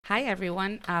Hi,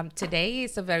 everyone. Today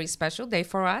is a very special day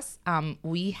for us.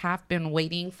 We have been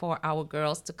waiting for our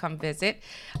girls to come visit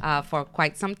for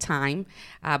quite some time,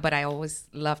 but I always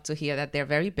love to hear that they're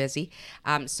very busy.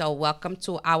 So welcome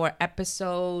to our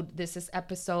episode. This is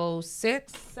episode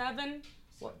 7,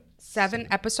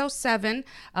 episode 7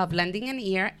 of Lending an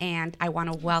Ear, and I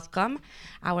want to welcome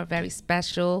our very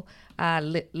special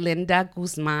Linda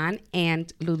Guzman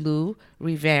and Lulu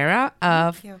Rivera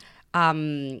of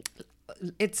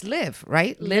it's Live,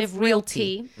 right? Live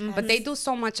Realty. Yes. But they do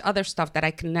so much other stuff that I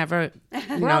can never.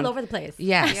 We're all over the place.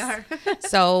 Yes. We are.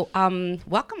 So,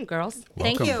 welcome, girls.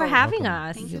 Thank you Welcome. for having Welcome.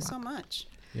 us. Thank you so much.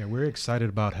 Yeah, we're excited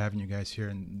about having you guys here.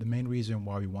 And the main reason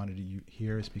why we wanted you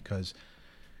here is because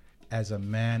as a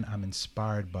man, I'm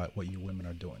inspired by what you women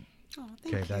are doing. Oh,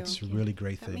 thank you. That's really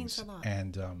great That things. means a lot.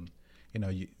 And,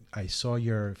 I saw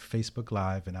your Facebook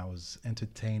Live and I was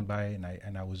entertained by it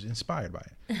and I was inspired by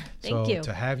it. Thank you.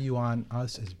 To have you on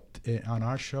on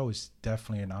our show is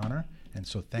definitely an honor. And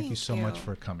so thank you so much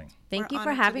for coming. Thank We're you for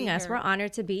honored to having be us. here. We're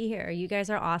honored to be here. You guys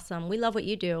are awesome. We love what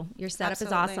you do. Your setup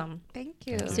Absolutely. is awesome. Thank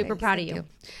you. Super proud of you.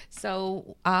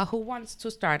 So, who wants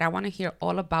to start? I want to hear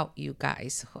all about you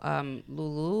guys.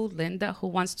 Lulu, Linda, who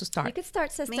wants to You start? could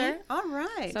start, sister. Me? All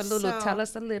right. So, Lulu, tell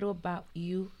us a little about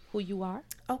you, who you are.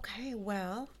 Okay,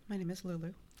 well, my name is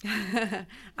Lulu.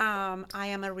 I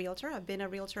am a realtor. I've been a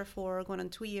realtor for going on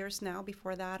 2 years now.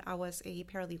 Before that, I was a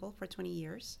paralegal for 20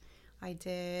 years. I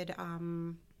did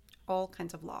all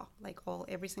kinds of law, like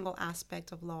every single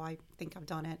aspect of law. I think I've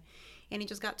done it. And it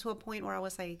just got to a point where I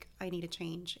was like, I need a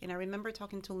change. And I remember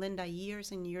talking to Linda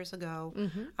years and years ago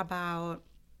about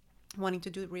wanting to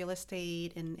do real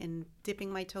estate and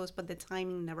dipping my toes, but the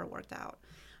timing never worked out.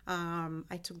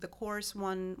 I took the course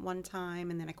one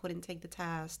time and then I couldn't take the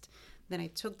test. Then I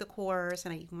took the course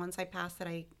and once I passed it,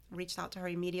 I reached out to her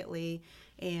immediately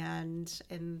and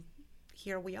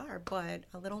here we are. But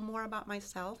a little more about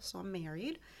myself. So I'm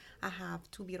married. I have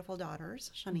 2 beautiful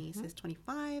daughters. Shanice is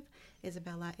 25.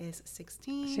 Isabella is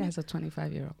 16. She has a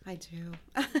 25-year-old. I do.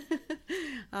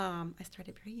 I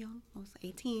started very young. I was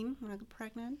 18 when I got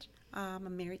pregnant.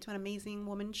 I'm married to an amazing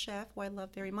woman chef who I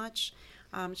love very much.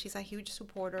 She's a huge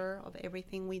supporter of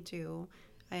everything we do.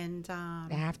 And I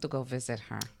have to go visit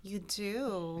her. you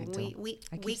do. I do.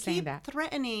 I keep We saying keep that.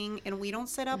 threatening and we don't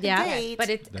set up Yeah. a date. But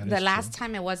That the is last true.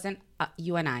 time it wasn't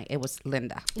you and I, it was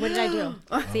Linda. What did I do?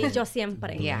 Sí, yo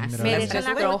siempre. Yeah, Blame it so on let's her.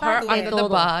 just throw her De under the todo.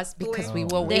 bus because we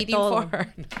were De waiting todo. for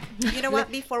her. You know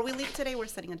what? Before we leave today, we're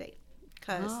setting a date.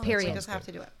 Because we Period. just have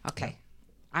to do it. Okay,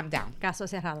 I'm down. Caso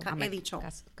cerrado. He dicho.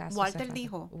 Caso Walter cerrado.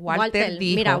 dijo Walter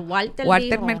dijo. Mira, Walter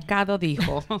dijo. Mercado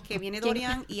dijo. que viene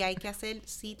Dorian y hay que hacer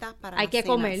cita para Hay las que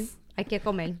comer. cenas. Hay que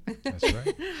comer. That's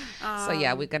right. So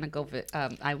yeah, we're gonna go.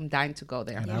 I'm dying to go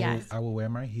there. And Yes. I will wear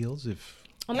my heels if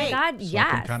Oh my Hey. God, so I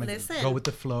yes. can kind of Listen. go with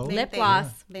the flow. Lip Lip Vente.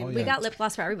 gloss. Vente. Oh, We yeah. got lip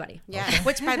gloss for everybody. Yeah.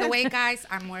 Which, by the way, guys,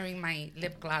 I'm wearing my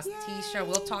lip gloss T-shirt.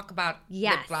 We'll talk about lip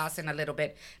Yes. gloss in a little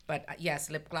bit, but yes,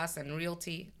 lip gloss and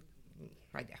realty,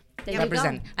 right there. There you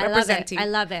Represent. go. I love it. Representing. I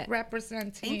love it.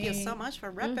 Representing. Thank you so much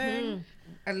for repping.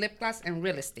 A lip gloss and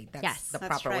real estate. That's Yes. the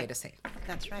That's proper way right. to say it.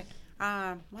 That's right.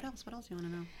 What else? What else do you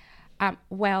want to know?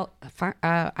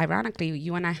 Ironically,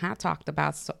 you and I had talked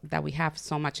about that we have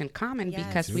so much in common Yes.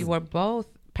 because we do. were both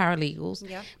paralegals.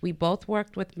 Yep. We both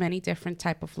worked with many different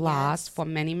type of laws Yes. for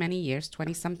many, many years,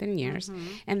 20-something years.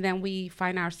 And then we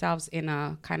find ourselves in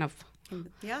a kind of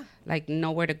Yeah. like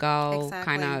nowhere to go, Exactly.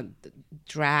 kind of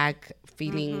drag,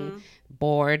 feeling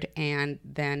bored, and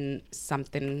then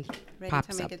something Ready pops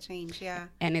to make up. a change. Yeah.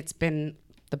 And it's been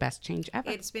the best change ever.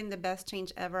 It's been the best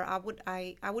change ever.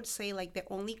 I would say like the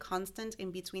only constant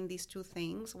in between these two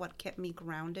things, what kept me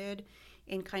grounded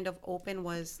and kind of open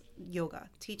was yoga.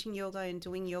 Teaching yoga and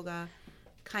doing yoga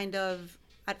kind of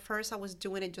at first I was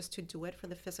doing it just to do it for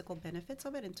the physical benefits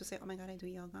of it and to say, oh my God, I do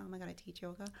yoga. Oh my God, I teach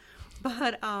yoga.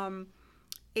 But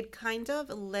it kind of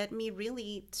led me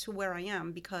really to where I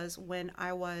am because when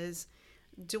I was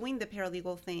doing the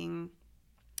paralegal thing,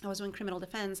 I was doing criminal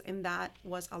defense, and that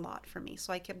was a lot for me.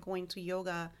 So I kept going to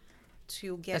yoga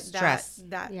to get The stress.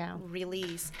 that Yeah.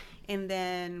 release. And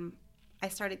then I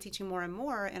started teaching more and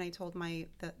more. And I told my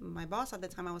boss at the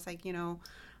time, I was like,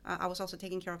 I was also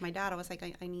taking care of my dad. I was like,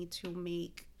 I need to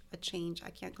make a change.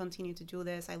 I can't continue to do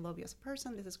this. I love you as a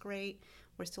person. This is great.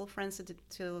 We're still friends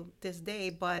to this day.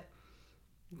 But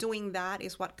doing that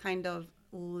is what kind of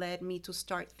led me to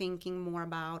start thinking more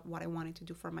about what I wanted to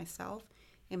do for myself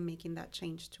and making that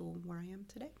change to where I am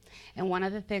today. And one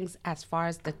of the things as far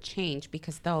as the change,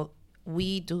 because though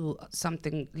we do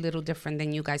something little different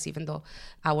than you guys, even though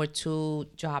our 2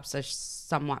 jobs are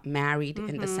somewhat married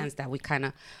in the sense that we kind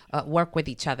of work with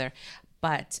each other.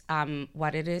 But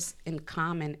what it is in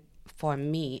common for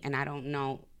me, and I don't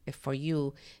know if for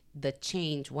you, the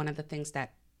change, one of the things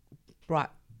that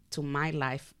brought to my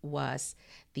life was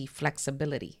the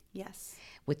flexibility, Yes.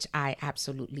 which I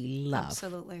absolutely love.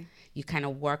 Absolutely. You kind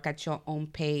of work at your own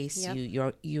pace.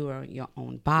 Yep. You're your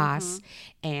own boss,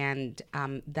 and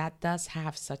that does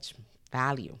have such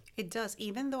value. It does.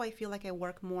 Even though I feel like I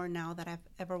work more now than I've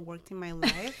ever worked in my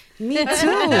life. Me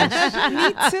too.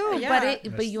 Me too. Yeah.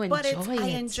 But you enjoy But it. I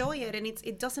enjoy it, and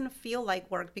it doesn't feel like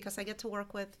work because I get to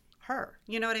work with her.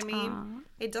 You know what I mean?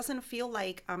 It doesn't feel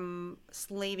like I'm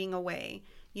slaving away.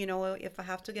 You know, if I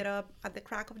have to get up at the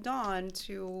crack of dawn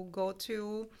to go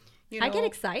to, you know, I get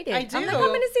excited. I do. I'm like, I'm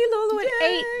going to see Lulu at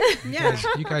 8.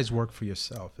 Yeah. You guys work for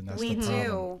yourself, and that's We the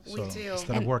problem. do. We do.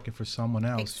 Instead of working for someone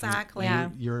else, Exactly.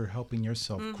 you're helping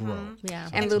yourself grow. Yeah.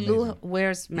 And That's Lulu amazing.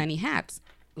 wears many hats,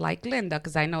 like Linda,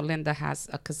 because I know Linda has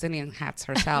a gazillion hats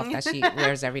herself that she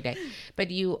wears every day. But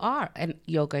you are a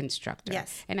yoga instructor.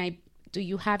 Yes. And do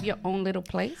you have your own little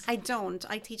place? I don't.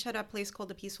 I teach at a place called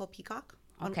the Peaceful Peacock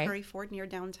on Okay. Prairie Ford near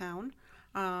downtown.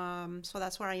 So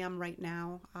that's where I am right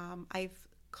now. I've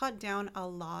cut down a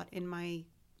lot in my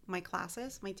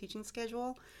classes, my teaching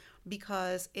schedule,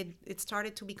 because it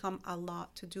started to become a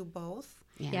lot to do both.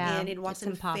 Yeah, And it it's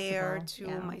wasn't fair impossible.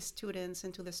 to Yeah. my students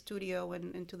and to the studio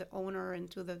and to the owner and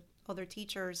to the other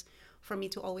teachers for me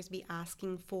to always be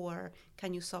asking for,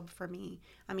 can you sub for me?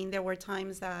 I mean, there were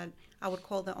times that I would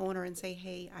call the owner and say,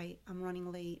 hey, I'm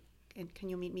running late. And can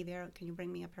you meet me there? Can you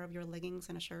bring me a pair of your leggings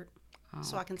and a shirt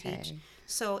so I can teach? Okay.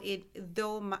 So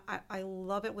I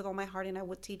love it with all my heart, and I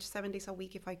would teach 7 days a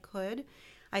week if I could.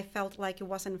 I felt like it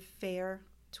wasn't fair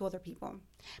to other people.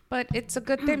 But it's a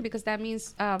good thing because that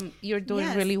means you're doing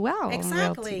Yes, really well. in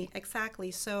Exactly, realty.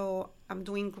 exactly. So I'm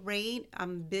doing great.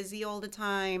 I'm busy all the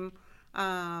time.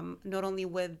 Not only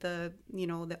with the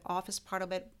office part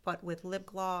of it, but with lip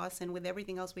gloss and with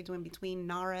everything else we do in between,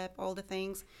 NAREP, all the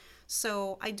things.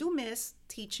 So I do miss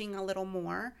teaching a little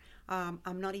more.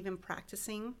 I'm not even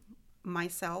practicing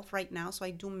myself right now, so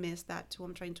I do miss that too.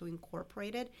 I'm trying to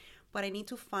incorporate it, but I need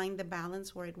to find the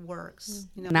balance where it works.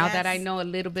 You know? Now that I Yes. know a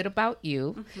little bit about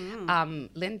you,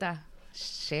 Linda,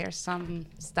 share some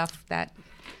stuff that.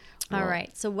 All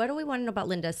right. So what do we want to know about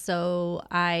Linda? So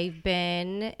I've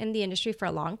been in the industry for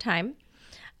a long time.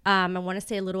 I want to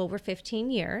say a little over 15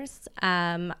 years.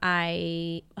 However,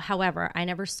 I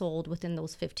never sold within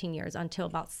those 15 years until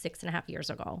about 6.5 years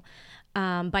ago,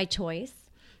 by choice.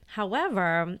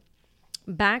 However,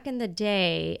 back in the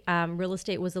day, real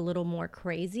estate was a little more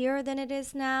crazier than it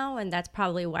is now. And that's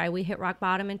probably why we hit rock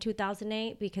bottom in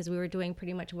 2008, because we were doing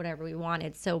pretty much whatever we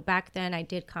wanted. So back then I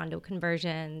did condo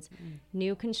conversions,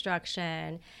 new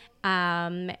construction.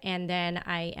 And then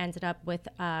I ended up with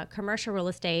commercial real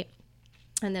estate.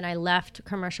 And then I left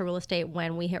commercial real estate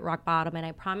when we hit rock bottom, and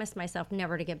I promised myself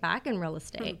never to get back in real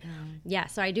estate. Yeah,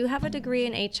 so I do have a degree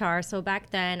in HR. So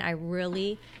back then I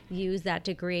really used that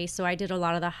degree. So I did a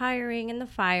lot of the hiring and the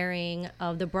firing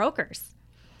of the brokers,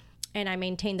 and I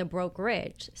maintained the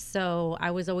brokerage. So I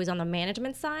was always on the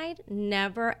management side,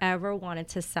 never ever wanted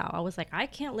to sell. I was like, I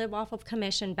can't live off of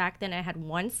commission. Back then I had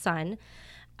one son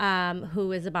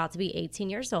who is about to be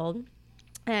 18 years old.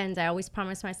 And I always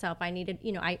promised myself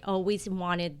I always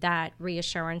wanted that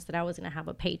reassurance that I was going to have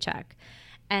a paycheck.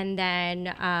 And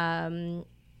then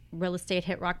real estate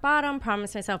hit rock bottom,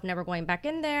 promised myself never going back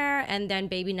in there. And then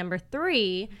baby number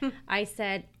 3, I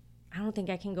said, I don't think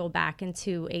I can go back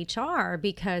into HR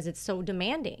because it's so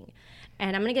demanding.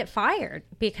 And I'm going to get fired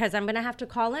because I'm going to have to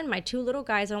call in. My 2 little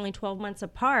guys are only 12 months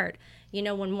apart. You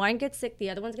know, when one gets sick, the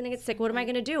other one's going to get sick. What am I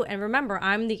going to do? And remember,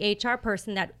 I'm the HR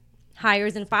person that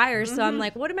hires and fires. So I'm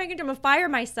like, what am I going to do? I'm going to fire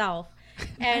myself.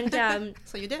 And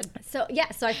So you did. so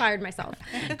I fired myself.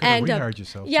 And rehired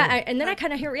yourself. Yeah, too. and then I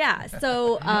kind of hear, yeah.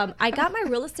 So I got my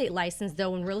real estate license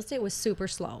though when real estate was super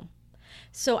slow.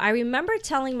 So I remember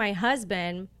telling my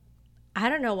husband, I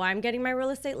don't know why I'm getting my real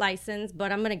estate license,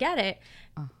 but I'm going to get it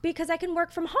because I can work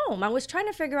from home. I was trying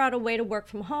to figure out a way to work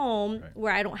from home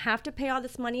where I don't have to pay all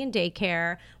this money in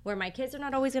daycare, where my kids are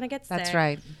not always going to get sick. That's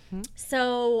right.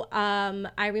 So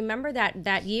I remember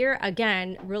that year,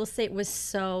 again, real estate was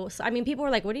so, I mean, people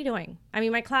were like, what are you doing? I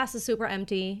mean, my class is super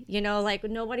empty, you know, like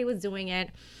nobody was doing it.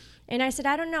 And I said,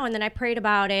 I don't know. And then I prayed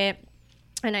about it.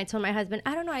 And I told my husband,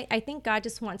 I don't know. I think God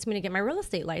just wants me to get my real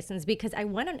estate license because I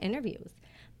went on interviews,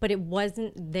 but it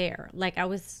wasn't there. Like I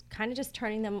was kind of just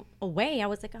turning them away. I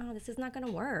was like, oh, this is not going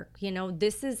to work. You know,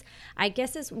 this is, I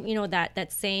guess it's, you know,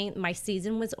 that saying my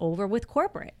season was over with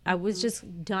corporate. I was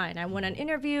just done. I went on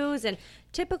interviews and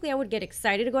typically I would get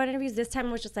excited to go on interviews. This time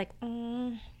I was just like,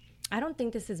 I don't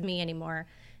think this is me anymore.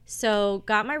 So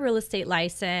got my real estate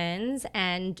license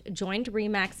and joined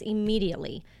Remax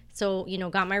immediately. So,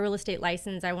 got my real estate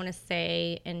license, I want to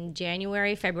say in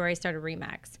January, February, I started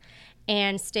Remax.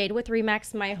 And stayed with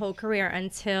Remax my whole career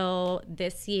until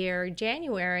this year,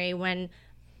 January, when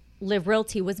Live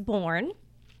Realty was born.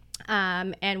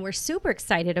 And we're super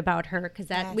excited about her because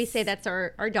we say that's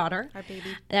our daughter. Our baby.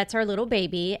 That's our little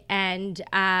baby. And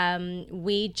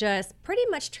we just pretty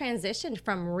much transitioned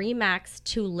from Remax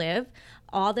to Live.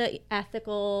 All the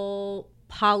ethical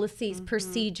policies,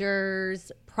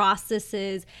 procedures,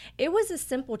 processes. It was a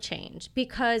simple change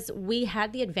because we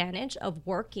had the advantage of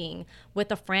working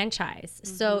with a franchise.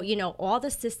 So, all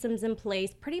the systems in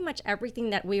place, pretty much everything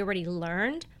that we already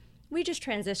learned, we just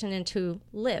transitioned into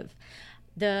Live.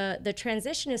 The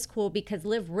transition is cool because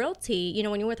Live Realty,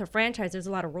 when you're with a franchise, there's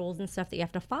a lot of rules and stuff that you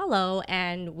have to follow,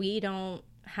 and we don't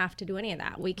have to do any of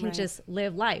that. We can just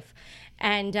live life.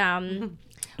 And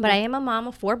but I am a mom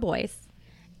of 4 boys.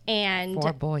 And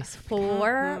 4 boys.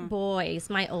 4 boys.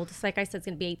 My oldest, like I said, is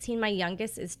going to be 18. My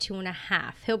youngest is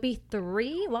 2.5. He'll be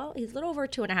 3. Well, he's a little over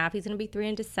 2.5. He's going to be 3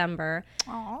 in December.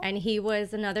 Aww. And he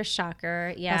was another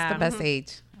shocker. Yeah. That's the best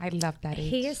age. I love that age.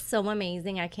 He is so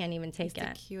amazing. I can't even take He's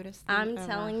it. the cutest thing I'm ever.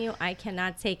 telling you, I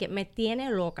cannot take it. Me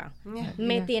tiene loca. Yeah.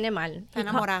 Me tiene mal.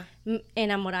 Enamorada.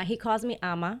 Enamorada. He calls me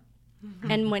ama.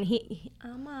 And when he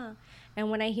ama. And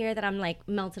when I hear that, I'm like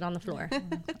melted on the floor.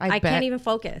 I can't even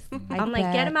focus. I'm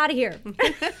like, get him out of here.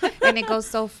 And it goes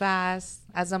so fast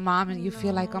as a mom, and you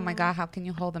feel like, oh my God, how can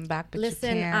you hold them back? But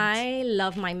Listen, you can't. I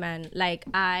love my men. Like,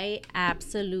 I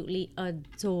absolutely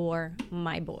adore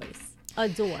my boys.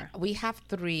 Adore. We have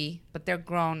 3, but they're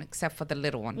grown except for the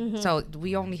little one. So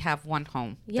we only have one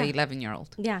home, Yeah. the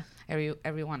 11-year-old. Yeah.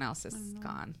 Everyone else is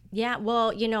gone. Yeah,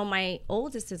 well, my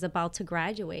oldest is about to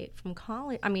graduate from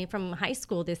from high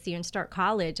school this year and start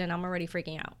college, and I'm already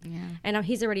freaking out. Yeah. And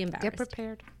he's already embarrassed. Get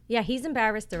prepared. Yeah, he's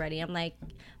embarrassed already. I'm like,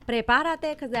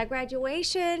 prepárate, because that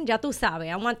graduation, ya tú sabes.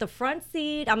 I want the front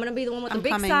seat. I'm going to be the one with the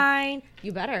big coming. sign.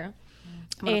 You better.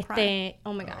 I'm gonna cry.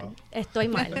 Oh my God. Estoy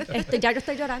mal. Ya yo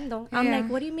estoy llorando. I'm Yeah. like,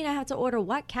 what do you mean I have to order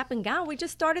what? Cap and gown? We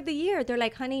just started the year. They're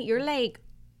like, honey, you're like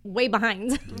way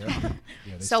behind. Yeah,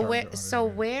 they So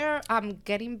start where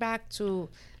getting back to,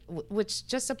 which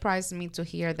just surprised me to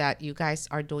hear that you guys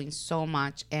are doing so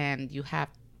much and you have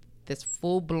this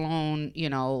full blown,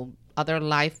 other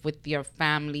life with your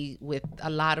family with a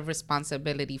lot of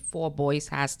responsibility. 4 boys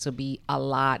has to be a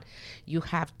lot. You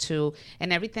have to,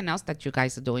 and everything else that you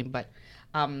guys are doing. But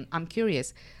I'm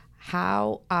curious,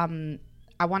 how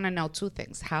I want to know 2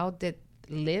 things. How did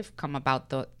Live come about,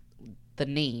 the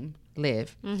name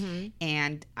Live,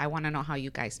 and I want to know how you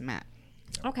guys met.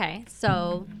 Okay,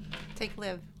 so Take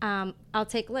Live. I'll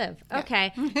take Liv.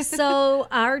 Okay, so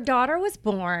our daughter was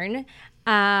born.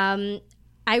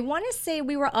 I want to say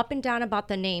we were up and down about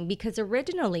the name because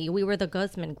originally we were the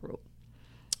Guzman Group,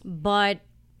 but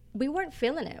we weren't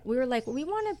feeling it. We were like, we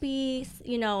want to be,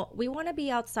 we want to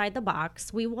be outside the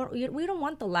box. We don't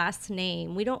want the last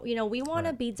name. We don't, we want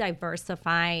to be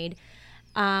diversified.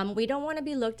 We don't want to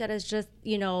be looked at as just,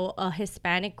 a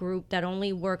Hispanic group that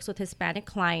only works with Hispanic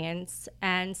clients.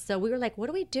 And so we were like, what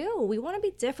do? We want to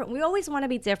be different. We always want to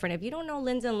be different. If you don't know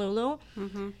Linda and Lulu,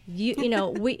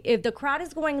 if the crowd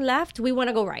is going left, we want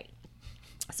to go right.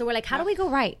 So we're like, how do we go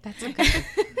right? That's okay.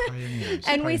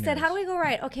 And we said, how do we go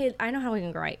right? Okay, I know how we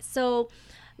can go right. So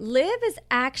Liv is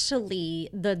actually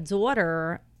the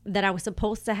daughter that I was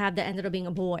supposed to have that ended up being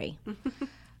a boy.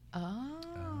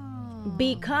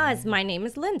 Because my name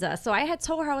is Linda. So I had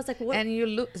told her, I was like, what? And you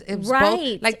lose.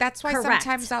 Right. Like, that's why Correct.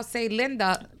 sometimes I'll say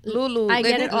Linda, Lulu. I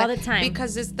get Linda, it all the time.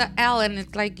 Because it's the L and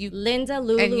it's like you. Linda,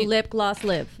 Lulu, lip gloss,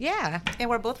 Liv. Yeah.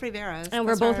 And we're both Riveras. And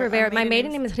we're both Rivera. My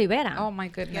maiden name is Rivera. Oh, my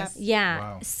goodness. Yeah.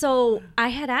 Wow. So I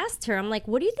had asked her, I'm like,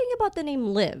 what do you think about the name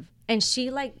Liv? And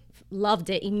she loved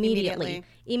it immediately.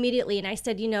 And I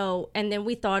said, and then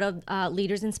we thought of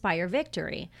Leaders Inspire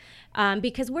Victory.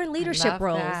 Because we're in leadership love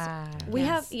roles. that. We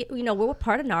have, we're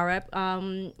part of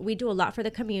NAREP. We do a lot for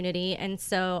the community. And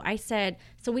so I said,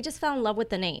 so we just fell in love with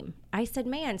the name. I said,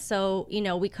 man, so,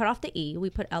 we cut off the E, we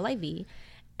put LIV.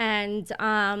 And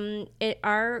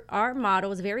our motto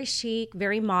is very chic,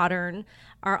 very modern.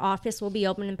 Our office will be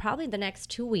open in probably the next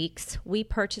 2 weeks. We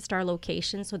purchased our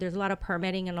location, so there's a lot of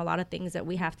permitting and a lot of things that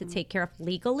we have to take care of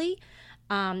legally.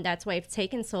 That's why it's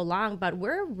taken so long, but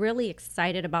we're really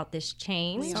excited about this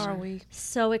change. So are we.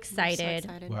 So excited.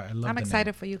 Well, I love I'm the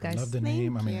excited name. for you I guys. love the Thank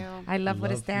name. I mean, you. I love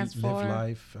what it stands Live for.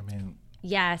 life. I mean,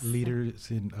 Yes.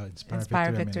 leaders in Inspire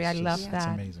Inspire Victory. Victory. I, mean, I it's love just-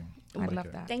 that. It's amazing. I like love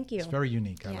it. that. Thank you. It's very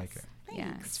unique. I Yes. like it.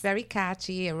 Yeah, it's very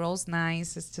catchy. It rolls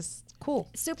nice. It's just Cool.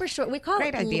 Super short. We call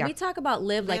Great it. idea. We talk about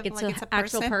live like Live it's like an it's a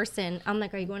actual person. person. I'm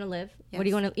like, are you going to live? What do Yes.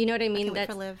 you want to? You know what I mean? can't wait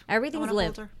for live. I Everything's wanna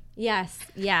live. hold her. Yes.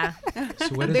 Yeah. So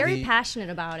where does Very the passionate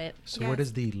about it. so where Yes.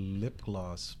 does the lip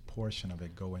gloss portion of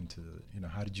it go into?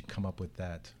 How did you come up with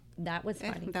that? That was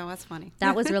funny. That was funny.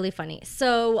 That was really funny.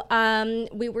 So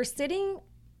we were sitting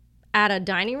at a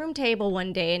dining room table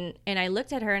one day, and I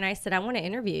looked at her and I said, I want to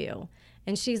interview you.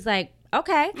 And she's like,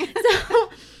 okay. So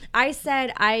I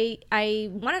said, I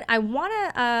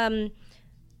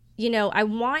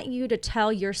want you to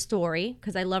tell your story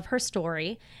because I love her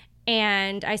story.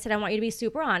 And I said, I want you to be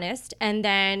super honest. And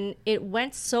then it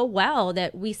went so well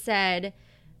that we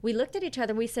looked at each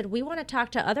other. We said, we want to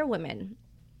talk to other women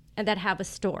and that have a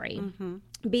story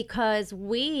because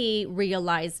we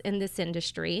realize in this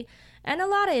industry and a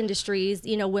lot of industries,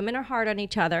 women are hard on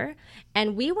each other,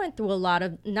 and we went through a lot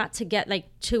of, not to get like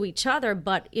to each other,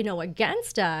 but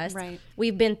against us. Right.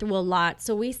 We've been through a lot.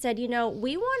 So we said,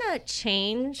 we want to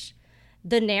change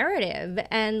the narrative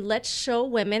and let's show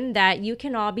women that you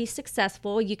can all be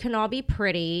successful, you can all be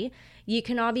pretty, you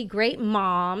can all be great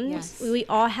moms. Yes. We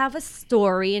all have a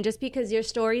story, and just because your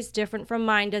story is different from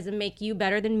mine doesn't make you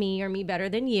better than me or me better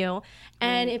than you.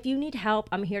 And if you need help,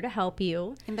 I'm here to help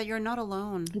you. And that you're not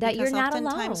alone. That you're Because not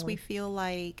oftentimes alone. we feel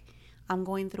like I'm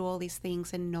going through all these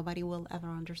things and nobody will ever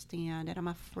understand. And I'm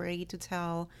afraid to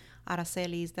tell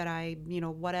Aracelis that I,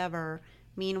 whatever.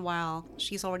 Meanwhile,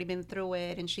 she's already been through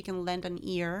it and she can lend an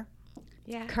ear.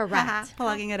 Yeah. Correct.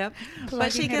 Plugging it up. But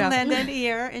Plugging she it can up. lend an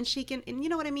ear and she can, and you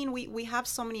know what I mean? We have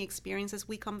so many experiences.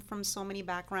 We come from so many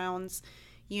backgrounds.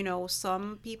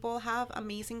 Some people have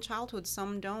amazing childhoods,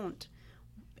 some don't.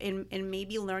 And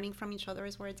maybe learning from each other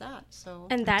is where it's at. So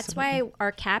And that's why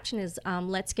our caption is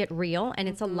Let's Get Real, and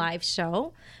it's a live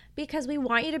show because we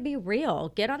want you to be real.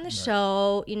 Get on the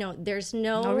show. There's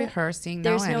No rehearsing.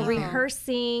 There's no anything.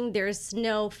 rehearsing. There's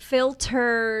no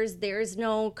filters. There's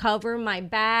no cover my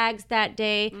bags that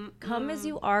day. Come as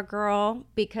you are, girl,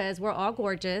 because we're all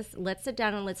gorgeous. Let's sit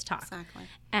down and let's talk. Exactly.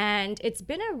 And it's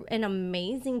been an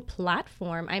amazing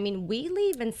platform. I mean, we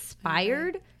leave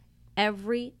inspired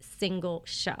every single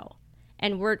show.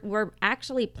 And we're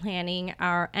actually planning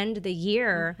our end of the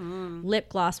year lip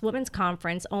gloss women's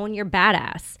conference, Own Your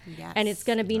Badass. Yes. And it's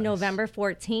going to be November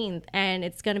 14th, and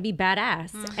it's going to be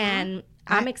badass. And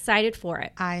I'm excited for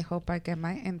it. I hope I get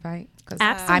my invite because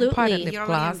Absolutely. I'm part of You're lip You're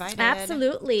gloss. already invited.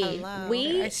 Absolutely.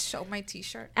 Hello. I show my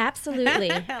T-shirt. Absolutely.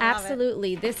 it.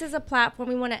 Absolutely. This is a platform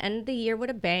we want to end the year with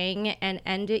a bang and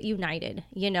end it united.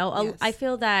 Yes. I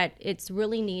feel that it's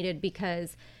really needed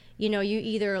because, you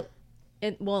either,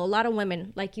 a lot of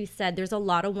women, like you said, there's a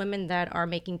lot of women that are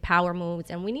making power moves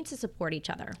and we need to support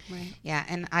each other. Right. Yeah,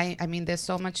 and I mean, there's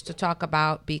so much to talk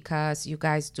about because you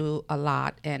guys do a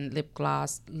lot, and lip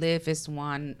gloss, Live is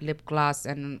one, lip gloss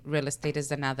and real estate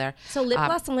is another. So lip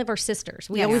gloss and live are sisters.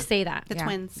 We yeah. always say that. The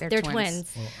twins. They're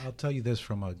twins. Well, I'll tell you this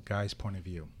from a guy's point of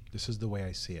view. This is the way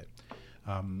I see it.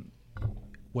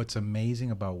 What's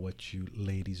amazing about what you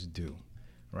ladies do,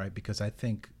 right? Because I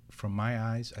think, from my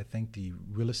eyes, I think the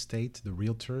real estate, the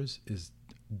realtors, is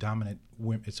dominant.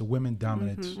 It's a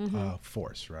women-dominant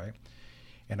force, right?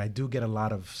 And I do get a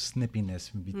lot of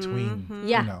snippiness in between,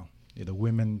 Yeah. the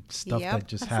women stuff Yep. that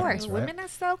just Of happens, course. right? Women are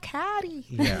so catty.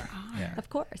 Yeah, yeah. Of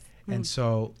course. And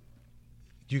so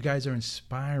you guys are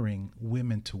inspiring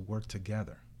women to work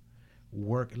together.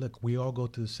 Look, we all go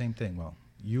through the same thing. Well,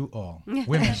 you all,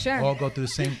 women, Sure. all go through the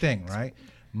same thing, right?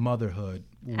 Motherhood,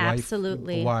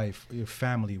 Absolutely. wife, your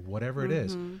family, whatever it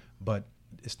is. But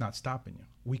it's not stopping you.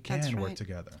 We That's can work right.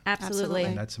 together. Absolutely.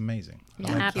 And that's amazing. Yeah.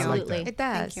 I like Absolutely. that. It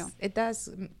does. Thank you. It does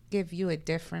give you a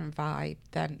different vibe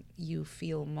than you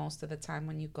feel most of the time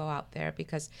when you go out there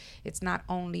because it's not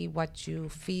only what you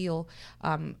feel,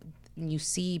 you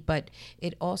see, but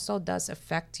it also does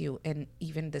affect you in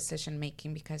even decision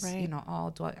making because Right.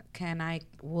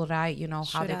 would I, how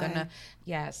Should they're I? gonna,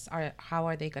 yes, or how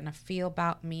are they gonna feel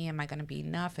about me? Am I gonna be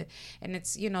enough? And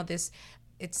it's this.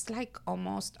 It's like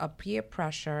almost a peer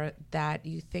pressure that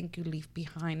you think you leave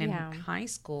behind in Yeah. high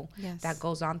school Yes. that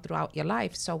goes on throughout your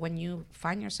life. So when you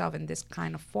find yourself in this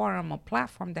kind of forum or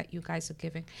platform that you guys are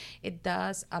giving, it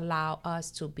does allow us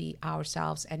to be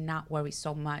ourselves and not worry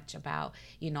so much about,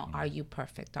 are you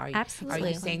perfect? Are you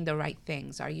Absolutely. saying the right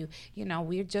things? Are you,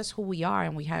 we're just who we are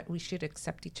and we should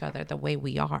accept each other the way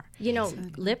we are.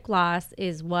 Lip gloss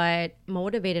is what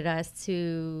motivated us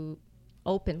to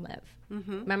open live.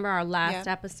 Remember our last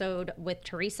Yeah. episode with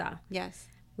Teresa? Yes.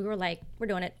 We were like, we're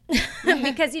doing it.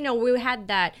 Because, we had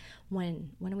that, when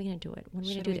are we going to do it? When are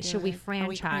we going to do this? Should we Are we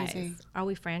franchise? crazy? Are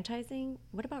we franchising?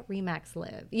 What about Remax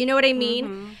Live? You know what I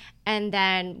mean? And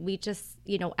then we just,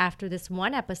 after this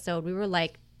one episode, we were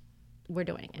like, we're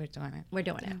doing it. We're doing it. We're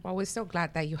doing it. Well, we're so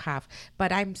glad that you have.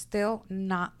 But I'm still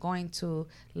not going to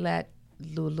let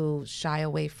Lulu shy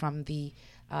away from the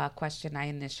question I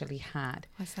initially had.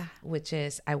 What's that? Which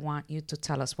is, I want you to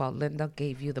tell us, well, Linda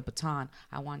gave you the baton.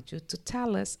 I want you to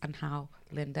tell us on how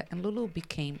Linda and Lulu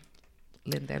became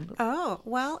Linda and Lulu. Oh,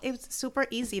 well, it's super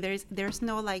easy. There's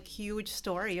no like huge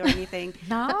story or anything.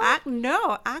 No?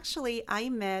 No, actually, I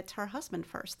met her husband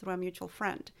first through a mutual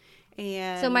friend.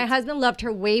 And So my husband loved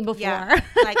her way before. yeah,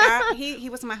 like he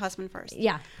was my husband first.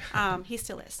 Yeah. He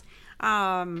still is.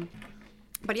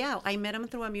 But yeah, I met him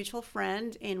through a mutual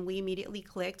friend, and we immediately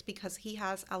clicked because he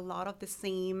has a lot of the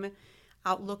same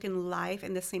outlook in life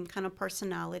and the same kind of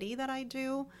personality that I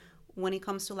do when it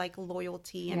comes to like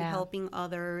loyalty and Yeah. helping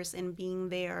others and being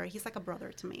there. He's like a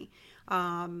brother to me.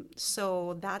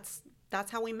 So that's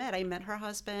how we met. I met her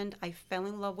husband. I fell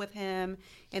in love with him.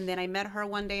 And then I met her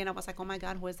one day and I was like, oh my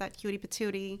God, who is that cutie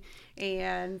patootie?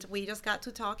 And we just got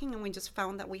to talking and we just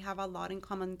found that we have a lot in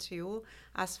common too,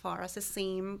 as far as the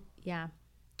same Yeah.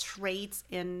 traits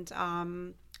and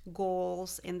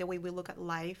goals and the way we look at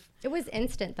life. It was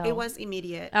instant though. It was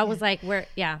immediate. I was like,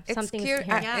 It's something's cute.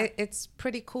 here. Yeah. It's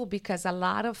pretty cool because a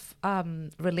lot of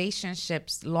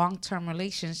relationships, long-term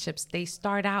relationships, they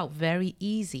start out very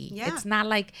easy. Yeah. It's not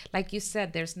like you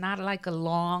said, there's not like a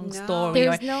long No. story.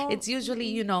 There's no- It's usually,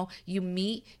 you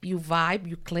meet, you vibe,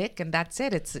 you click, and that's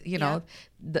it. It's, it's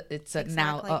a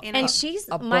now. Exactly. A, And And she's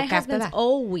a book my after husband's that.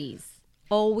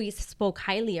 always spoke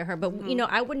highly of her, but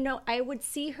I would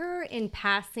see her in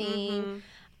passing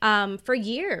for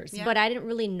years, Yeah. but I didn't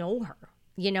really know her,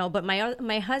 but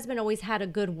my husband always had a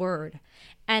good word.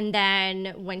 And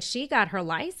then when she got her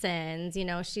license,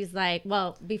 she's like,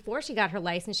 well, before she got her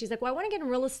license, she's like, well, I want to get in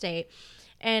real estate.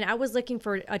 And I was looking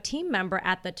for a team member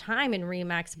at the time in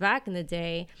Remax back in the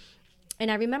day. And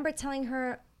I remember telling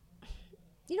her,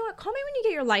 you know what, call me when you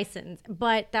get your license.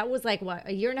 But that was like, what,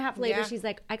 a year and a half later, Yeah. she's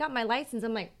like, I got my license.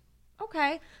 I'm like,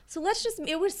 okay. So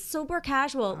it was super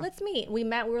casual. Let's meet. We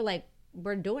met. We were like,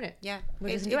 we're doing it. Yeah, We're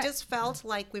it, just it doing just felt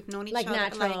like we've known each Like other.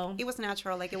 natural. Like it was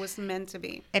natural. Like it was meant to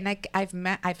be. And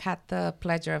I've had the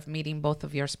pleasure of meeting both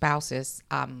of your spouses.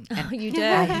 And You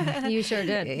did. You sure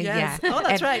did. yeah. Oh,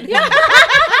 that's And- right.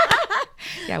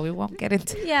 Yeah, we won't get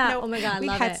into. Yeah. Oh my God. I We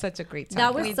love had it. such a great time.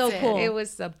 That was We so did. cool. It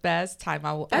was the best time.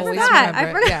 I will I always forgot. I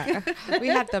remember. Yeah, we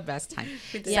had the best time.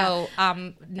 So,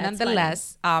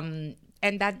 nonetheless, and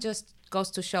that just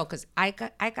goes to show because I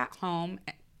got home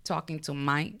talking to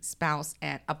my spouse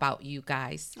and about you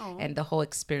guys and the whole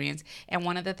experience. And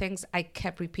one of the things I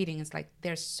kept repeating is like,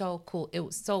 they're so cool. It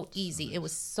was so easy. It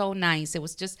was so nice. It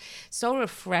was just so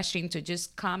refreshing to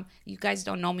just come. You guys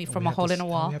don't know me from a hole in a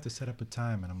wall. We have to set up a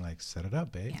time, and I'm like, set it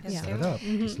up, babe. Yeah. Set it up.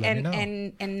 Just let me know.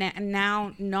 And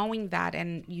now knowing that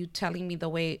and you telling me the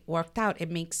way it worked out, it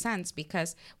makes sense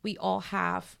because we all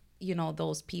have,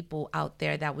 those people out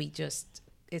there that we just,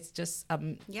 it's just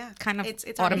kind of it's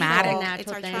automatic. Our Natural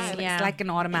it's our thing, tribe. yeah. It's like an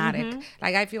automatic.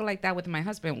 Like I feel like that with my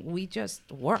husband. We just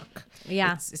work.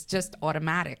 Yeah. It's just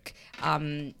automatic.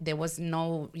 There was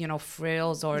no,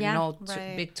 frills or Yeah. no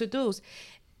Right. big to-dos.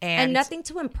 And nothing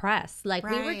to impress. Like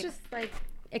we were Right. just like,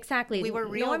 exactly. We were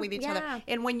real No one- with each yeah. other.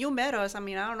 And when you met us, I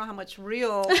mean, I don't know how much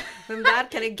real than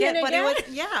that can it get, Can it but get? it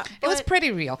was, yeah. It was but-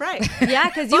 pretty real. Right. Yeah,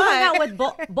 because you hung out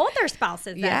But- with both our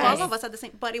spouses. That Yes. day. All of us at the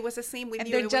same, but it was the same with And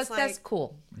you. they're It was just like, as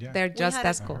cool. Yeah. They're We just had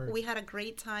as a- cool. We had a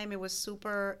great time. It was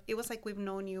super. It was like we've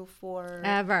known you for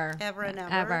Ever. ever and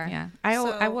ever. Ever. Yeah, I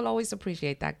So- will always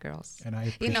appreciate that, girls. And I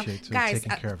appreciate too, guys,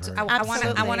 taking care of her. I want to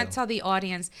Absolutely. tell the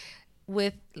audience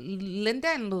with Linda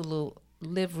and Lulu.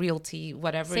 Live Realty,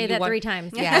 whatever. Say you that want. 3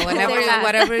 times. Yeah, Say whatever, that.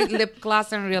 whatever lip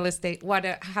gloss and real estate,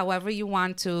 however you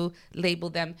want to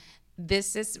label them.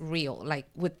 This is real. Like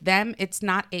with them, it's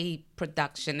not a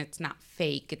production. It's not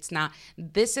fake. It's not.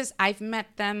 I've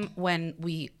met them when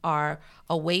we are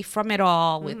away from it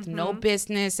all with no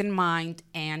business in mind,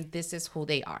 and this is who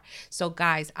they are. So,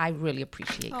 guys, I really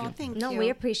appreciate Oh, you. thank No, you. we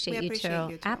appreciate, you, too.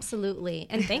 you too. Absolutely.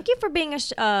 And thank you for being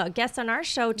a guest on our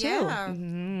show, too. Yeah.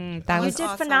 That You was did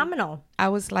awesome. phenomenal. I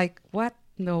was like, what?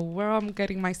 No, where I'm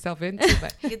getting myself into,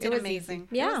 but You it did was amazing.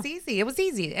 Easy. Yeah. It was easy. It was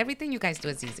easy. Everything you guys do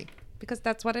is easy because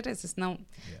that's what it is. It's no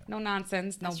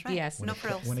nonsense, no That's right. BS. No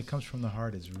frills. When it comes from the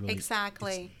heart, it's really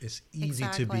Exactly. It's easy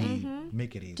Exactly. to be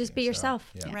make it easy. Just be So,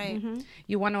 yourself. Yeah. Right.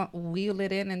 You want to wheel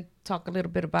it in and talk a little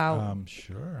bit about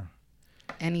Sure.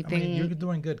 anything? I mean, you're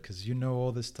doing good because you know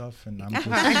all this stuff, and I'm just,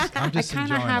 I'm just I kind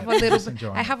enjoying of have it. a little. Just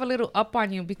enjoying I it. have a little up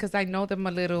on you because I know them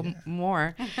a little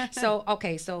more. So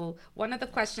okay, so one of the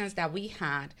questions that we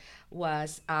had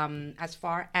was as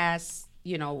far as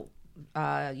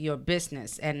your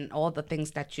business and all the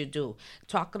things that you do.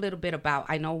 Talk a little bit about.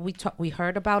 I know we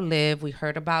heard about Live, we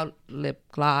heard about lip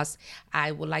gloss.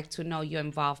 I would like to know your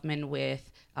involvement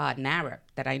with NARIP.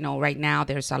 That I know right now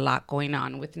there's a lot going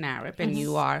on with NARIP, and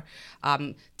you are.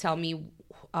 Tell me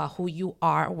who you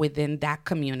are within that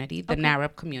community, the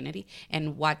NARIP community,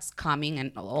 and what's coming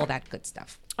and all that good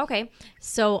stuff. Okay,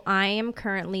 so I am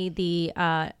currently the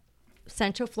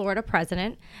Central Florida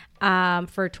president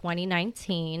for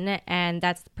 2019, and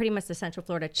that's pretty much the Central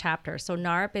Florida chapter. So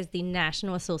NARP is the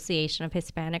National Association of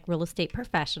Hispanic Real Estate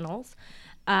Professionals.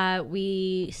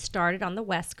 We started on the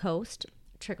West Coast,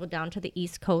 trickled down to the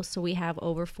East Coast, so we have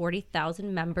over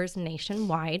 40,000 members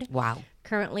nationwide. Wow.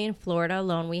 Currently in Florida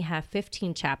alone, we have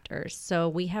 15 chapters, so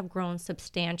we have grown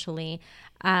substantially.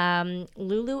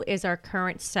 Lulu is our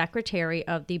current secretary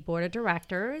of the board of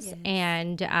directors,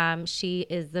 and she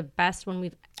is the best one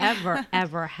we've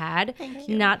ever had. Thank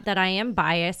you. Not that I am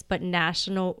biased, but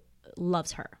National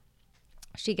loves her.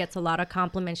 She gets a lot of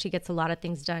compliments. She gets a lot of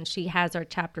things done. She has our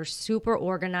chapter super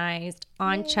organized,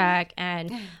 on check,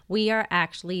 and we are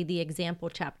actually the example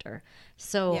chapter.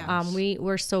 So Yes.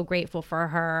 we're so grateful for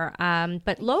her.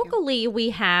 But locally,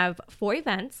 we have 4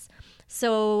 events.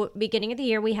 So beginning of the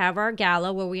year, we have our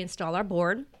gala where we install our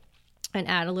board and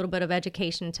add a little bit of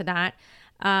education to that.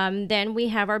 Then we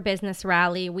have our business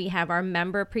rally, we have our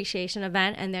member appreciation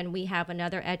event, and then we have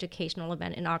another educational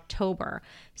event in October.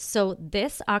 So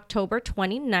this October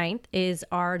 29th is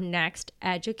our next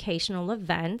educational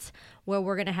event where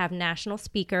we're going to have national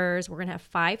speakers. We're going to have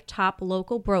 5 top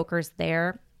local brokers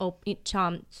there,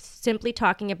 simply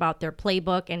talking about their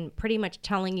playbook and pretty much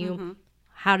telling you what do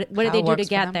How they it do to works for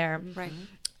get them. there.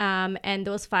 Right. And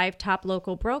those 5 top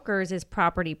local brokers is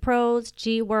Property Pros,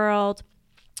 G World,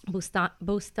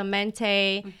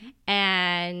 Bustamente,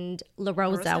 and La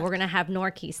Rosa. We're going to have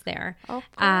Norquist there. Of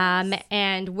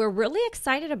And we're really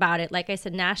excited about it. Like I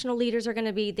said, national leaders are going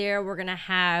to be there. We're going to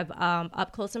have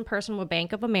up close and personal with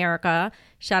Bank of America.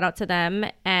 Shout out to them.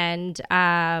 And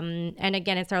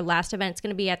again, it's our last event. It's going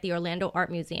to be at the Orlando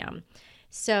Art Museum.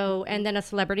 So, and then a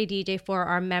celebrity DJ for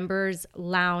our members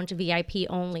lounge VIP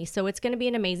only. So it's going to be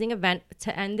an amazing event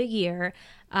to end the year.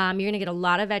 You're going to get a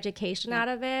lot of education out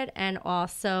of it and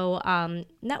also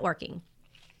networking.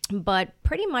 But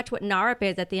pretty much what NARP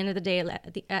is at the end of the day,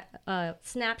 the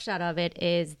snapshot of it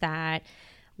is that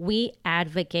we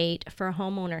advocate for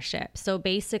home ownership. So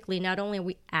basically, not only are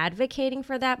we advocating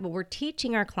for that, but we're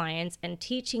teaching our clients and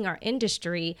teaching our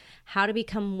industry how to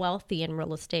become wealthy in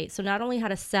real estate. So not only how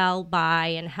to sell, buy,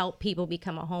 and help people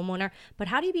become a homeowner, but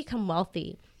how do you become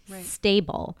wealthy,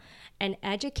 stable, and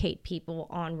educate people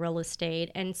on real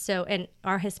estate. And so, and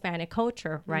our Hispanic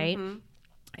culture, right?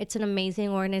 It's an amazing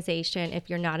organization. If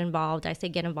you're not involved, I say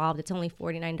get involved. It's only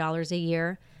 $49 a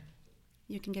year.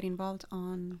 You can get involved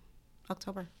on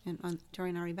October and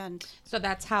during our event. So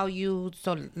that's how you.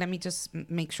 So let me just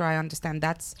make sure I understand.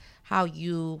 That's how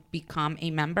you become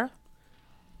a member.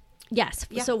 Yes.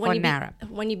 Yeah. So For NARIP.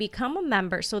 when you become a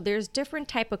member, so there's different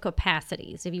type of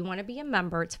capacities. If you want to be a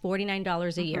member, it's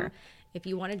 $49 a year. If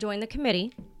you want to join the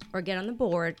committee or get on the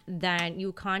board, then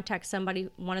you contact somebody,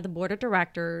 one of the board of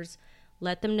directors,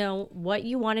 let them know what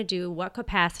you want to do, what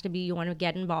capacity you want to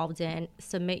get involved in,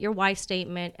 submit your why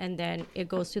statement, and then it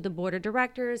goes to the board of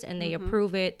directors and they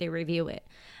approve it, they review it.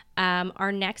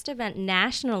 Our next event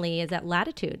nationally is at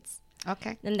Latitudes.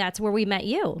 Okay. And that's where we met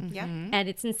you. Yeah. And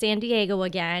it's in San Diego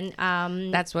again.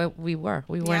 That's where we were.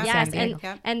 We were in Yes, San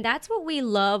Diego. And that's what we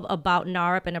love about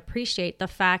NARP and appreciate the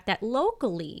fact that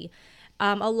locally,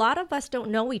 a lot of us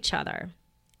don't know each other.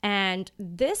 And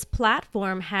this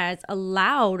platform has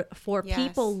allowed for Yes.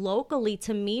 people locally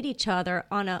to meet each other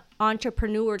on an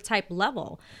entrepreneur type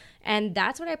level. And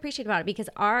that's what I appreciate about it because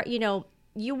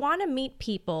you want to meet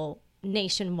people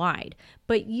nationwide,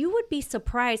 but you would be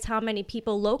surprised how many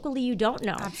people locally you don't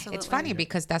know. Absolutely. It's funny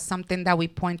because that's something that we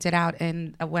pointed out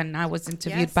in when I was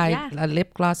interviewed Yes. by Yeah.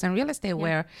 Lip Gloss and Real Estate,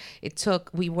 where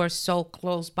we were so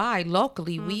close by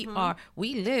locally. We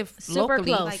live Super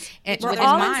locally. close. Like, and we're within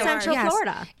all in miles. Central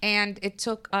Florida. And it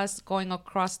took us going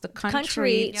across the country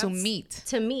Country. to Yes. meet.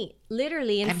 To meet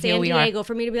literally in And here San we are. Diego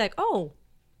for me to be like, oh,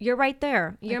 you're right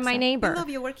there. You're my Exactly. neighbor. We love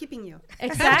you. We're keeping you.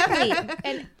 Exactly.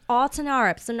 And all to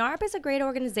NARP. So NARP is a great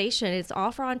organization. It's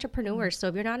all for entrepreneurs. So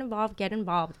if you're not involved, get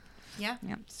involved. Yeah.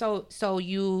 Yeah. So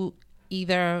you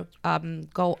either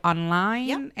go online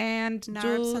Yep. and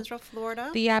NARP do Central Florida.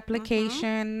 the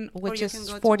application, which you is can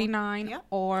go to- $49, Yep.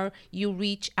 or you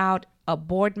reach out a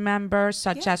board member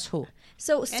such Yeah. as who?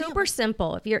 So of super them.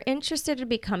 simple. If you're interested in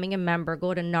becoming a member,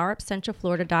 go to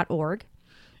narpcentralflorida.org.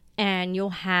 and you'll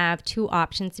have two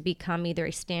options to become either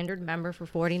a standard member for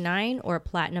 $49 or a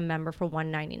platinum member for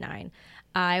 $199.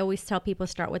 I always tell people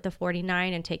start with the $49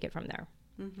 and take it from there.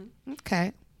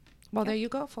 Okay. Well, there you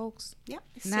go, folks. Yep.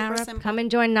 It's Nara, super simple. Come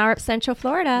and join NARP Central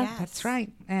Florida. Yes. That's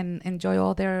right. And enjoy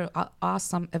all their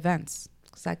awesome events.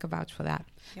 Because I could vouch for that.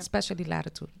 Yep. Especially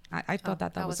Latitude. I thought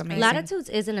that that was was amazing. Latitudes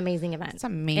is an amazing event. It's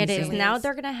amazing. It is. It Now is.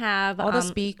 they're going to have All the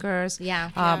speakers. yeah.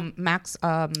 John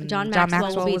Maxwell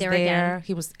Maxwell will be was there there.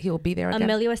 again. He'll be there again.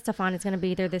 Emilio Estefan is going to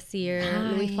be there this year.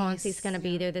 Luis Nice. Fonsi is going to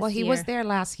be there this Well, year. he was there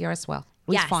last year as well.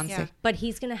 Luis Fonsi. Yeah. But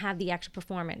he's going to have the actual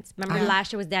performance. Remember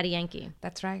last year was Daddy Yankee.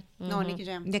 That's right. No, Nicky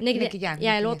Jam. Nicky Jam.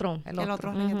 yeah, el Nicky otro. Jam. El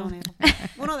otro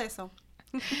reggaetonero. Uno de esos.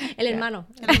 El hermano.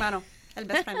 El hermano. El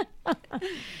best friend.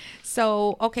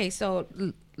 So, okay, so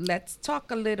let's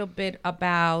talk a little bit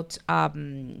about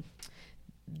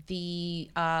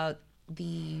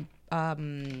the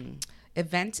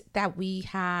event that we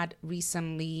had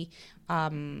recently.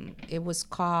 It was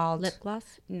called Lip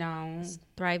gloss. No,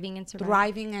 Thriving and surviving.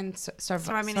 Thriving and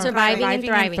Thriving and Surviving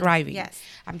and Thriving. Yes.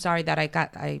 I'm sorry that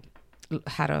I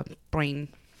had a brain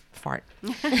fart.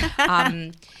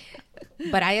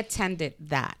 But I attended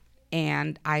that,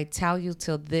 and I tell you,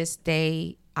 till this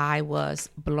day, I was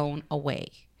blown away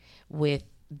with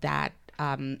that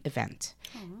event.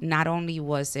 Not only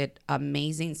was it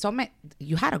amazing,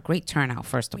 you had a great turnout.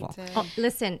 First of all, Oh,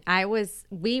 listen,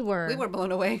 we were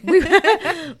blown away.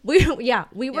 we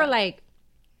were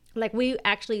like we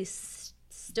actually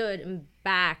stood in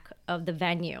back of the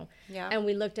venue, Yeah. and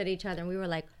we looked at each other and we were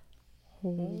like,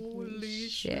 holy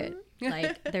shit.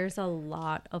 Like, there's a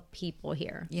lot of people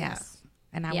here. yes,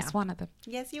 and I Yeah. was one of them.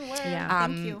 Yes, you were. Yeah.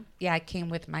 Thank you. Yeah, I came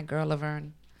with my girl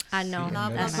Laverne. I know. See,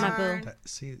 Love That's her. my boo.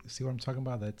 See what I'm talking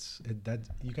about? That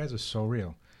you guys are so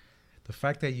real. The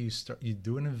fact that you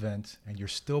do an event and you're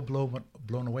still blown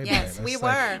away Yes, by it. we That's were.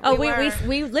 like, Oh, were.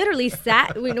 we literally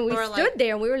sat, we were stood like-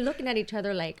 there and we were looking at each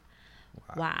other like,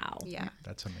 wow. Yeah.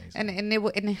 that's amazing. And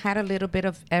it had a little bit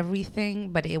of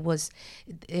everything, but it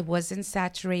wasn't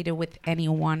saturated with any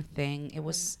one thing. It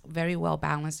was very well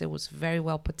balanced. It was very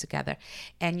well put together,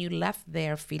 and you left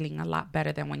there feeling a lot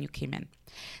better than when you came in.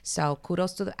 So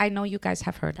kudos to I know you guys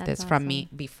have heard That's this from awesome. me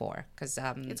before, because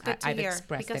It's good to I've hear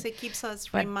expressed because it. it keeps us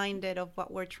But- reminded of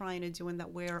what we're trying to do and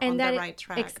that we're And on that the right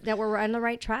track. that we're on the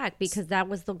right track, because that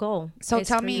was the goal. So is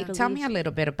tell for you to me leave. a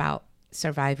little bit about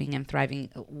Surviving and Thriving.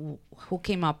 Who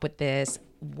came up with this?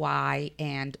 Why?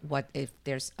 And what if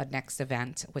there's a next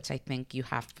event, which I think you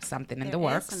have something in the There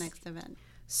is works. a next event.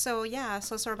 So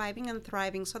so Surviving and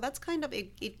Thriving. So that's kind of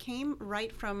it came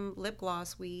right from Lip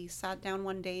Gloss. We sat down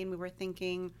one day and we were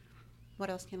thinking, what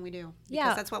else can we do? Because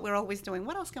Yeah. that's what we're always doing.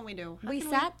 What else can we do? How We can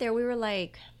sat there, we were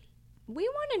like, we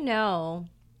want to know,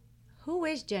 who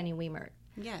is Jenny Wiemert?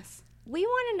 Yes. We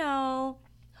want to know,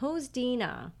 who's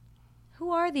Dina?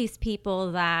 Who are these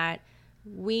people that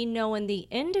we know in the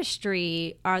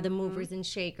industry are the movers and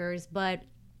shakers, but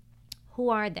who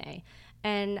are they?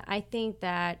 And I think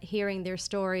that hearing their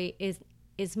story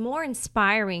is more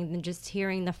inspiring than just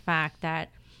hearing the fact that,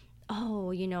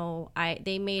 oh,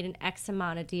 they made an X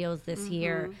amount of deals this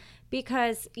year.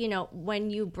 Because, when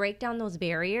you break down those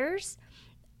barriers,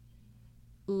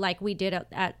 like we did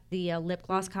at the Lip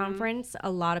Gloss conference, a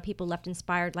lot of people left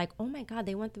inspired, like, oh my God,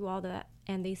 they went through all that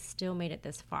and they still made it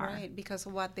this far. Right. Because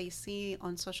of what they see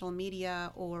on social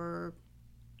media or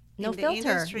No in the filter.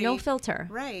 industry. No filter.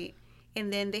 Right.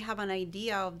 And then they have an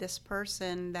idea of this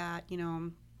person that,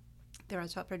 they're a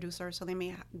top producer, so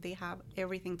they have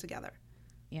everything together.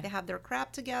 Yeah. They have their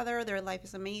crap together. Their life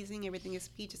is amazing. Everything is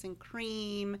peaches and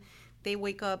cream. They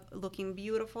wake up looking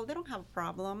beautiful. They don't have a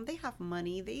problem. They have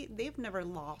money. They've never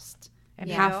lost. And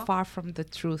you how know? far from the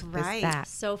truth Right. is that?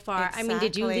 So far. I mean,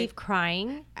 did you Exactly. leave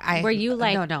crying? Were you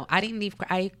like, No, I didn't leave.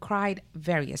 I cried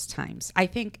various times. I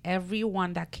think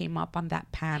everyone that came up on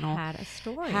that panel had a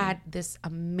story? had this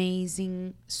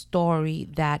amazing story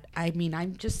that, I mean,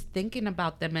 I'm just thinking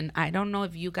about them, and I don't know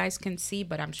if you guys can see,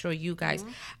 but I'm sure you guys,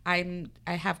 Mm-hmm.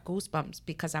 I have goosebumps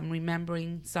because I'm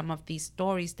remembering some of these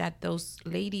stories that those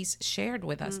ladies shared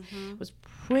with us. It was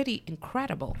pretty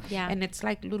incredible. Yeah. And it's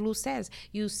like Lulu says,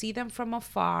 you see them from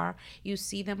afar, you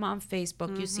see them on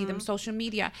Facebook, you see them social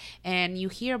media, and you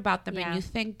hear about them Yeah. and you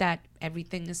think that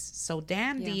everything is so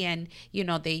dandy and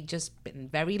they just been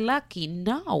very lucky.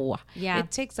 No. Yeah.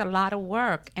 It takes a lot of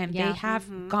work, and Yeah. they have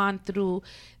gone through,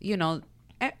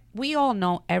 we all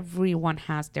know everyone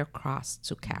has their cross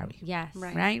to carry. yes.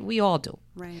 Right. Right? We all do.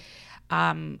 Right.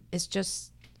 It's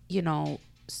just,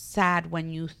 sad when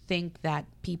you think that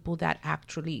people that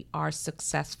actually are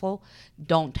successful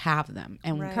don't have them,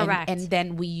 and Right. Correct. and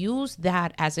then we use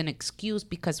that as an excuse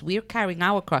because we're carrying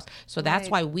our cross, so that's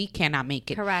Right. why we cannot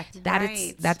make it. Correct.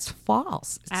 Right. That's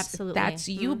false. Absolutely. That's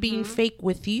you being fake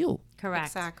with you. Correct.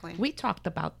 Exactly. We talked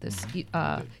about this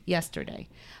yesterday,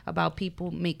 about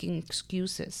people making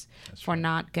excuses for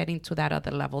not getting to that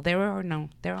other level. There are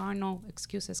no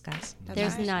excuses, guys. That's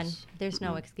There's right. none. There's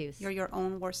no excuse. You're your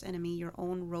own worst enemy, your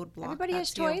own roadblock. Everybody has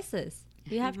That's you. choices.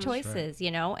 You have choices,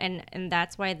 you know, and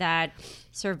that's why that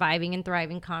Surviving and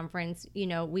Thriving conference, you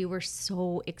know, we were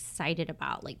so excited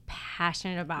about, like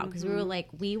passionate about, because we were like,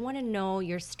 we want to know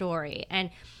your story.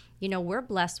 And, you know, we're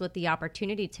blessed with the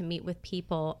opportunity to meet with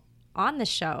people on the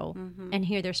show and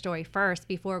hear their story first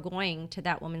before going to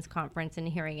that women's conference and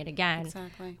hearing it again.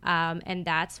 Exactly. And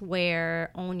that's where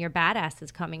Own Your Badass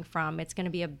is coming from. It's going to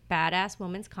be a badass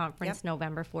women's conference Yep.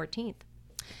 November 14th.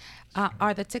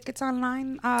 Are the tickets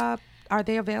online? Are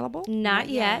they available? Not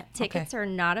yet. yet. Tickets are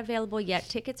not available yet.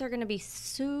 Tickets are going to be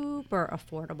super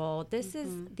affordable. This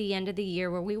is the end of the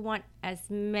year where we want as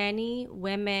many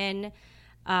women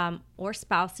or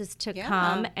spouses to Yeah.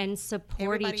 come and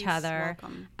support each Everybody's other.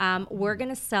 welcome. We're going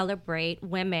to celebrate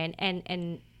women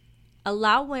and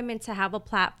allow women to have a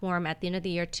platform at the end of the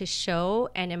year to show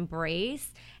and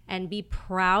embrace and be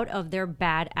proud of their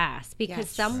badass, because Yes.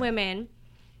 some women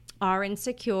are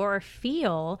insecure or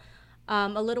feel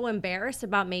a little embarrassed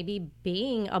about maybe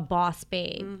being a boss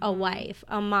babe, a wife,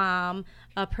 a mom,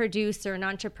 a producer, an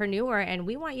entrepreneur, and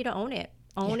we want you to own it.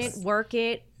 Own Yes. it, work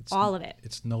it, all of it.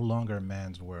 It's no longer a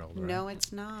man's world, right? No,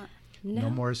 it's not. No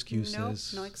more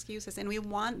excuses. No excuses. And we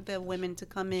want the women to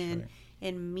come in right.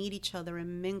 and meet each other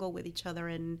and mingle with each other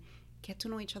and get to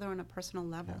know each other on a personal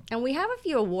level. And we have a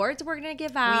few awards we're going to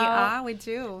give out. We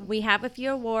do. We have a few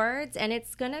awards, and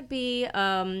it's going to be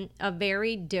a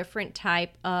very different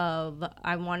type of,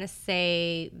 I want to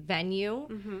say,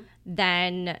 venue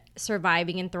than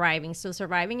Surviving and Thriving. So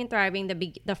Surviving and Thriving,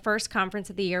 the first conference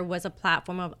of the year was a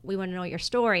platform of, we want to know your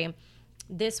story.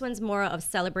 This one's more of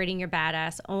celebrating your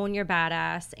badass, own your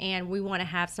badass, and we want to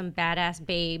have some badass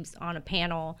babes on a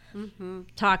panel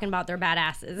talking about their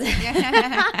badasses.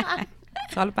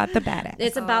 It's all about the badass.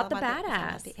 It's about the It's all about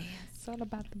badass. the ass. It's all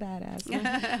about the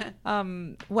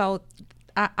badass. Well,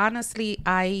 honestly,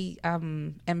 I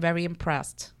am very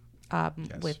impressed Yes,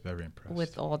 with very impressed.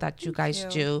 with all that you guys you.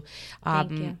 do,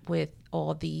 Thank you. with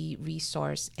all the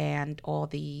resource and all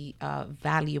the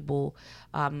valuable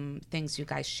things you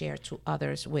guys share to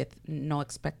others with no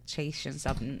expectations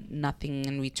of nothing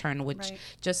in return, which Right.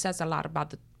 just says a lot about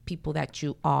the people that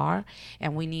you are,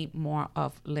 and we need more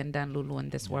of Linda and Lulu in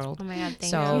this world. Oh my God,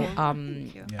 thank so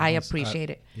you. you. Yeah, I don't s- appreciate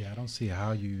it. Yeah, I don't see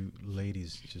how you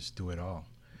ladies just do it all.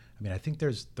 I mean, I think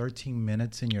there's 13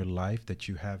 minutes in your life that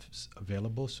you have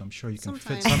available, so I'm sure you can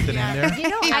fit Sometimes, something yeah. in there. You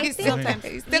know, I He think still you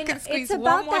can know, squeeze it's one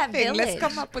about more that thing. Let's village.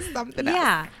 come up with something else.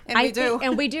 Yeah, And we do.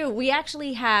 And we do. We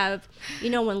actually have, you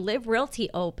know, when Live Realty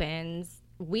opens,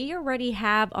 we already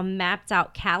have a mapped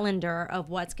out calendar of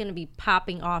what's going to be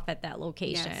popping off at that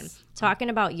location. Yes. Talking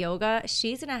about yoga,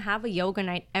 she's going to have a yoga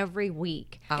night every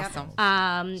week. Awesome.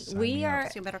 Sign We me up. are.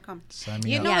 So you better come. Sign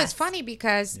me You up. know, Yes. it's funny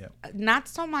because Yep. not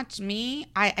so much me.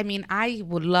 I mean, I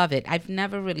would love it. I've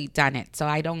never really done it, so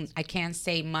I can't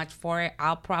say much for it.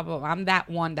 I'm that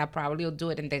one that probably will do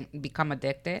it and then become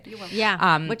addicted. You will.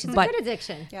 Yeah, which is a but good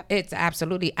addiction. Yep. It's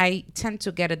absolutely. I tend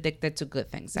to get addicted to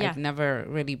good things. Yeah. I've never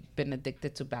really been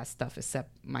addicted to bad stuff, except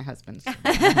my husband's.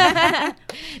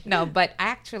 No, but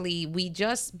actually, we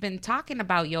just been talking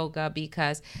about yoga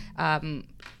because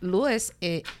Louis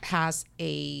has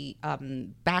a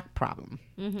back problem,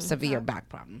 severe back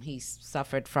problem. He's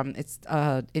suffered from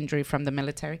injury from the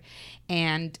military,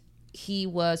 and he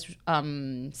was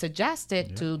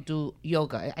suggested to do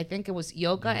yoga. I think it was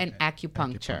yoga and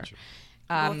acupuncture.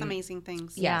 Both amazing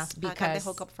things. yes, I got the because-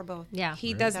 hook up for both. Yeah.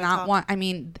 He does Gotta not talk. want. I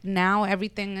mean, now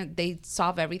everything they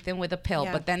solve everything with a pill,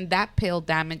 Yeah. but then that pill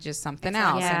damages something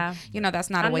else. Yeah. And, you know, that's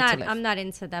not a way to live. I'm not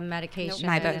into the medication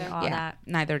neither, and all yeah, that.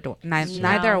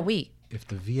 neither are we. If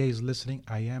the VA is listening,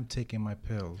 I am taking my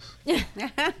pills. But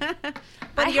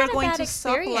I you're had a going bad to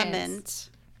experience. supplement.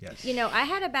 Yes. You know, I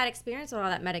had a bad experience with all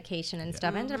that medication and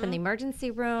stuff. I ended up in the emergency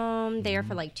room there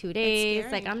for like 2 days.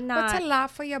 scary. Like, I'm But it's not. a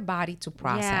lot for your body to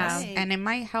process, Yeah. and it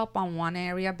might help on one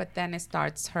area, but then it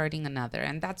starts hurting another,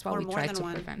 and that's what Or we more try than to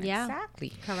one. prevent. Yeah.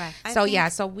 Exactly. Correct. I So think- yeah,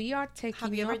 so we are taking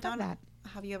Have you ever note of done that.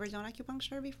 Have you ever done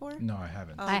acupuncture before? No, I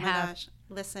haven't. Oh I my have. gosh!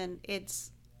 Listen,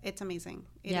 it's amazing.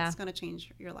 Yeah. It's gonna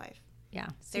change your life. Yeah.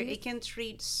 There, it can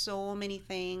treat so many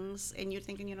things, and you're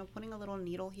thinking, putting a little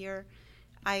needle here.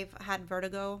 I've had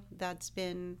vertigo that's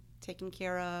been taken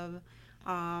care of.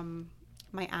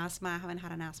 my asthma. I haven't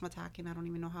had an asthma attack in I don't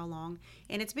even know how long.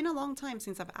 And it's been a long time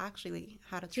since I've actually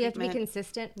had a So you have treatment. to be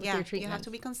consistent with Yeah, your treatment. you have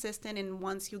to be consistent. And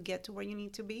once you get to where you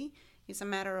need to be, it's a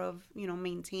matter of,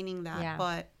 maintaining that. Yeah.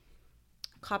 But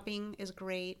cupping is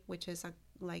great, which is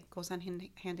goes hand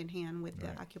in hand with the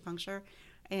acupuncture.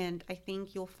 And I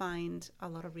think you'll find a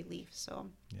lot of relief. So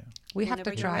Yeah. We have to whenever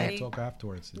you're try ready. it. Talk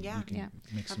afterwards. And Yeah. we can Yeah.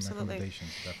 make some Absolutely.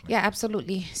 recommendations. Definitely. Yeah,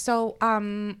 absolutely. So,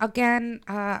 again,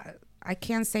 I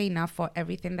can't say enough for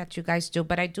everything that you guys do,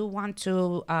 but I do want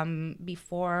to,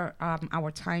 before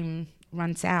our time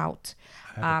runs out,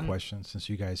 I have a question. Since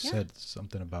you guys said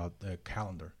something about the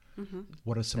calendar,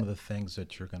 what are some of the things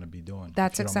that you're going to be doing?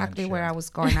 that's if you don't mind exactly where I sharing? was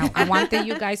going. I wanted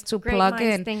you guys to Great plug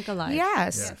minds in. think alike.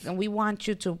 Yes. Yes. And we want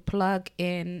you to plug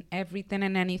in everything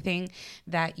and anything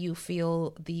that you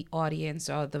feel the audience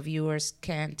or the viewers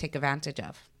can take advantage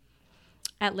of.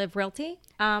 At Live Realty?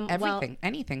 Everything,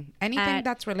 anything at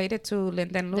that's related to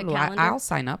Linda and Lulu. calendar? I'll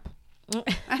sign up.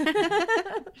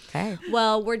 Okay.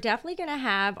 Well, we're definitely going to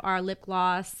have our lip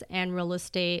gloss and real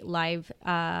estate live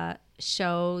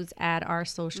shows at our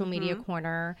social media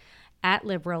corner at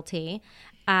Live Realty,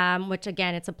 which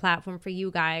again, it's a platform for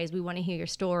you guys. We want to hear your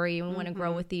story. We want to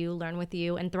grow with you, learn with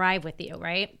you, and thrive with you,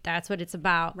 right? That's what it's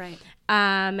about. Right.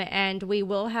 And we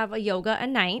will have a yoga a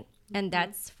night, and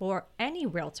that's for any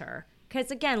realtor. Because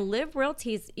again, Live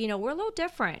Realty's, we're a little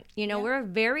different. We're a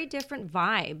very different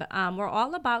vibe. We're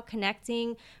all about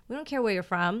connecting. We don't care where you're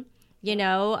from.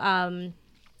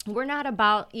 We're not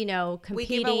about, competing. We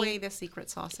give away the secret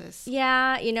sauces.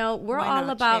 Yeah, we're Why all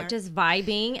not about share? just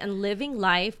vibing and living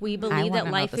life. We believe that wanna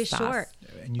know life the is sauce. short.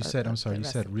 And you said, I'm sorry, you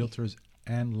said realtors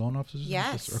and loan officers?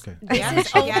 Yes. Okay.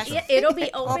 Yes. Oh, yes. yeah, it'll be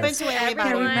open, Open to to everybody.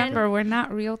 everyone. Remember, we're not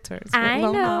realtors. We're I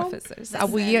loan know. officers. Are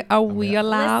we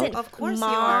allowed? Listen, Of course you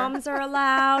are. moms are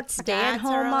allowed, Dads are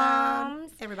stay-at-home allowed.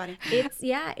 moms. Everybody.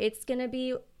 It's gonna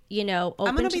be, open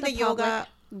I'm gonna to be the the public. yoga,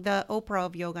 the Oprah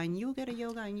of yoga, and you get a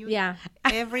yoga, and you Yeah.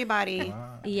 everybody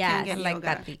Yes. can get like yoga.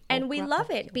 that. And we love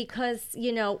it because,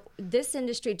 this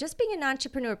industry, just being an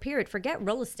entrepreneur, period, forget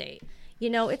real estate.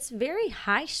 It's very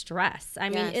high stress. I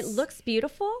mean, it Yes. looks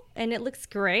beautiful and it looks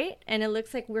great and it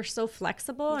looks like we're so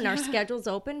flexible and our schedule's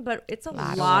open, but it's a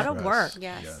lot of work.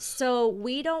 Yes. So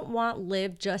we don't want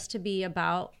Live just to be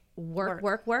about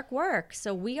work.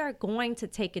 So we are going to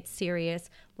take it serious.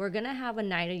 We're going to have a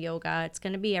night of yoga. It's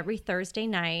going to be every Thursday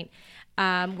night.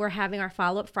 We're having our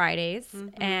follow-up Fridays,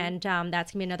 and that's going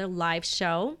to be another live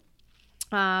show.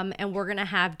 And we're going to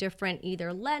have different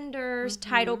either lenders,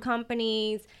 title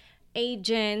companies,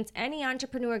 agents, any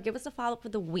entrepreneur, give us a follow-up for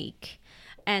the week.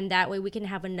 And that way we can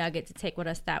have a nugget to take with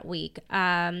us that week.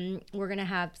 We're going to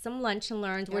have some lunch and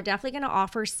learns. We're definitely going to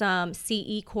offer some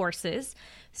CE courses.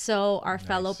 So our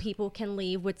fellow people can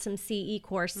leave with some CE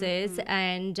courses.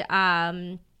 And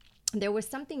there was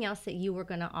something else that you were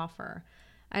going to offer.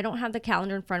 I don't have the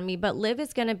calendar in front of me, but Live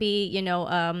is going to be,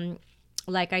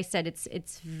 like I said,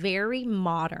 it's very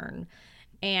modern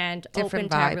and Different open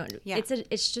to vibe. everyone. Yeah.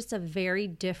 It's just a very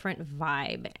different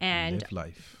vibe. And Live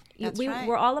life. That's right.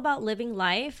 we're all about living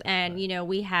life, and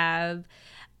we have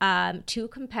 2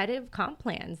 competitive comp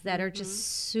plans that are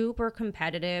just super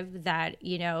competitive. That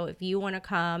if you want to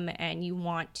come and you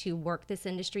want to work this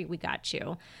industry, we got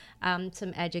you.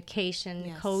 Some education,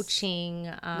 Yes. coaching,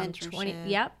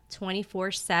 Mentorship.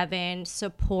 24/7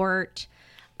 support.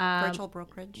 Virtual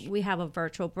brokerage, We have a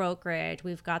virtual brokerage.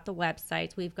 We've got the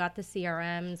websites. We've got the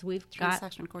CRMs. We've got.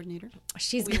 transaction coordinator.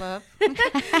 She's. We love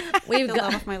We've the got.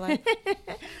 love of my life.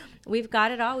 We've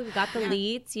got it all. We've got the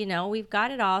leads, we've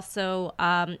got it all. So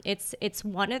it's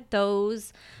one of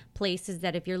those places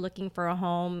that if you're looking for a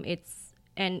home, it's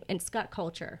got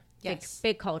culture. Yes.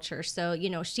 Big culture. So,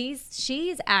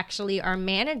 she's actually our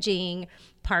managing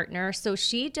partner. So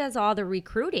she does all the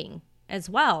recruiting as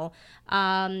well.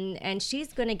 And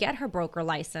she's going to get her broker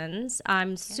license.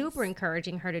 I'm super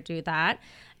encouraging her to do that.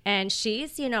 And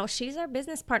she's our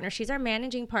business partner. She's our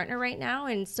managing partner right now.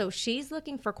 And so she's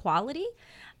looking for quality.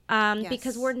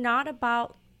 Because we're not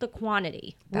about the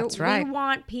quantity. That's right. We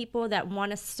want people that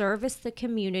want to service the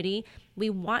community. We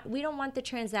don't want the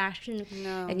transaction.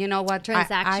 No. And you know what?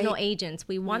 Transactional agents.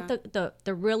 We want the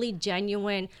really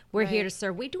genuine. We're here Right. to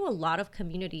serve. We do a lot of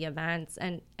community events,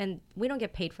 and we don't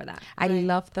get paid for that. I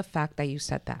love the fact that you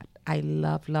said that. I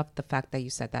love the fact that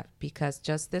you said that, because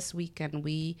just this weekend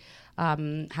we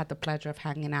had the pleasure of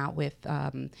hanging out with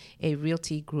a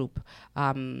realty group.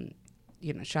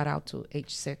 Shout out to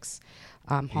H6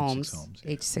 Homes, Homes,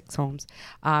 yeah. H6 Homes.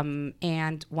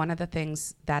 And one of the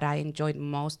things that I enjoyed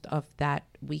most of that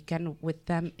weekend with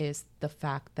them is the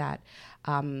fact that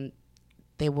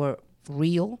they were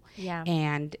real, Yeah.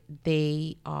 and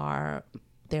they are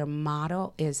their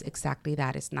motto is exactly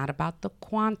that. It's not about the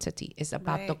quantity, it's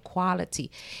about the Right.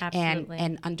 quality. Absolutely.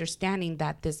 And understanding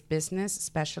that this business,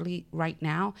 especially right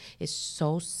now, is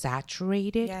so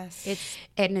saturated. Yes.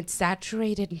 It's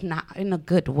saturated not in a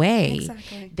good way.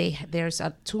 Exactly. There's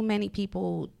too many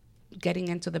people getting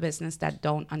into the business that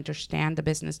don't understand the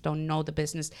business, don't know the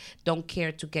business, don't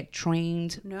care to get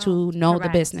trained to know the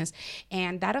Correct. business.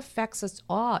 And that affects us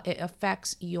all. It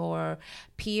affects your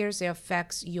peers, it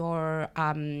affects your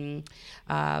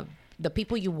the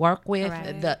people you work with,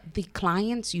 Correct. the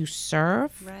clients you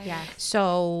serve. Right. Yes.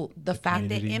 So the fact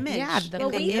The Community. image. Yeah, the, Well,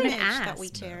 the we've been image that we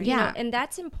asked. carry. Yeah. You know, and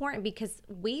that's important because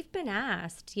we've been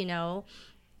asked,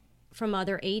 from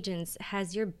other agents,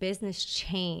 has your business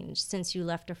changed since you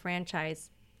left a franchise?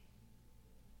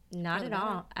 Not For at the better.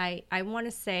 all. I want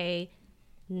to say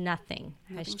nothing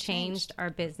has Nothing's changed changed. our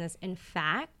business. In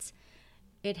fact,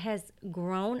 it has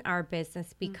grown our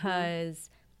business because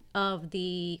of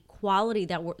the quality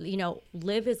that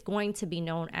Live is going to be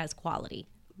known as quality,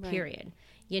 period.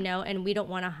 And we don't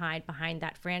want to hide behind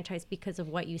that franchise because of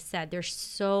what you said. There's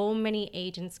so many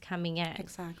agents coming in.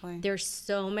 Exactly. There's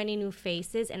so many new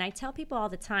faces. And I tell people all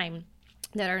the time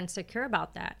that are insecure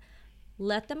about that,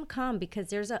 let them come, because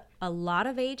there's a lot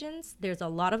of agents, there's a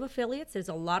lot of affiliates, there's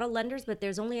a lot of lenders, but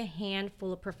there's only a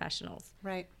handful of professionals.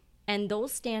 Right. And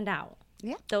those stand out.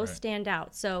 Yeah. Those Right. stand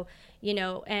out. So,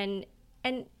 and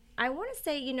I want to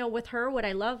say, with her, what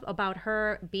I love about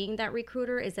her being that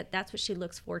recruiter is that that's what she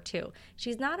looks for too.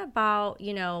 She's not about,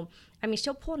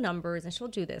 she'll pull numbers and she'll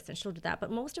do this and she'll do that.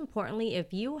 But most importantly,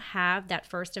 if you have that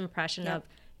first impression of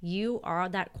you are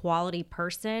that quality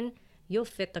person, you'll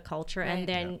fit the culture, and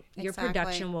then your Exactly.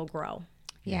 production will grow.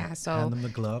 Yeah, so Hand them the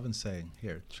glove and say,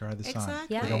 "Here, try this on.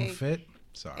 Exactly. If it don't fit,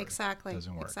 sorry, Exactly.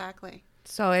 doesn't work." Exactly.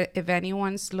 So if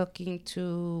anyone's looking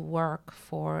to work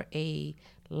for a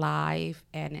live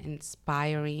and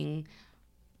inspiring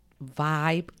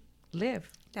vibe,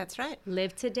 Live. That's right.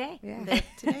 Live today. Yeah. Live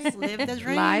today. Live the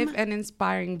dream. Live and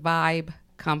inspiring vibe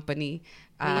company.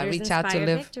 Leaders Reach out to inspire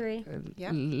Live. victory.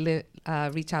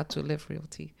 Yep. Reach out to Live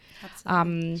Realty.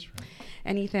 Absolutely. That's right.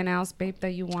 Anything else, babe,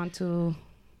 that you want to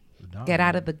No, get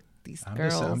out of man. these I'm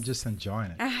girls? just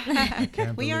enjoying it. I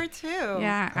can't We believe. are too.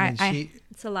 Yeah, I mean,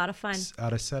 It's a lot of fun.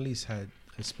 Aracelis has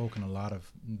spoken a lot of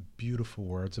beautiful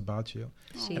words about you.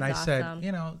 She's and I said, awesome.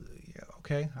 yeah,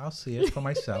 okay, I'll see it for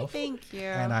myself. Thank you.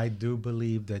 And I do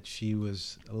believe that she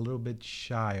was a little bit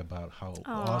shy about how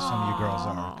awesome you girls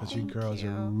are, because you Thank girls are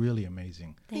you. really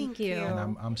amazing. Thank Thank you. you.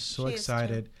 And I'm so She is too.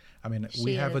 excited. I mean,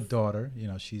 we She have a is. daughter.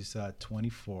 She's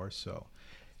 24, so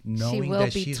she knowing will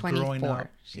that be she's 24. growing up.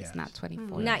 She's yes. not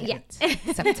 24 Not yet.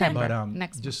 September. But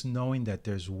next just knowing that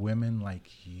there's women like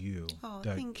you Oh,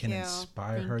 that thank can you.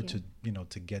 inspire Thank her you.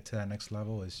 to get to that next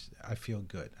level I feel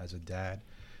good as a dad.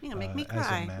 You're gonna make me as a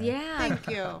cry. man. Yeah. Thank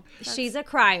you. She's a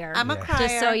crier. I'm a Yeah. crier.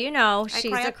 Just so you know, I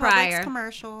she's cry a at Publix crier.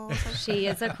 commercials. She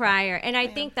is a crier. And I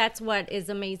think that's what is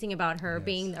amazing about her Yes.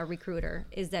 being a recruiter,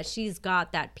 is that she's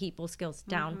got that people skills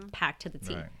down packed to the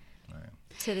T. Right, right.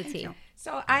 To the T.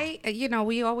 So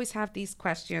we always have these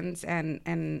questions,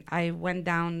 and I went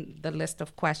down the list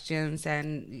of questions,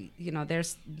 and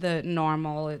there's the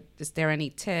normal. Is there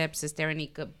any tips? Is there any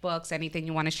good books? Anything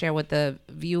you want to share with the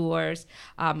viewers?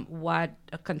 What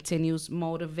continues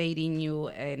motivating you,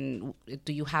 and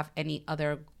do you have any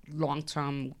other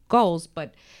long-term goals?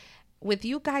 But with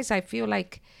you guys, I feel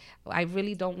like I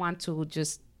really don't want to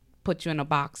just put you in a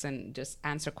box and just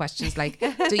answer questions like,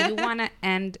 do you want to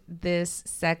end this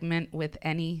segment with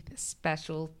any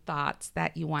special thoughts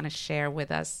that you want to share with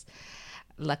us,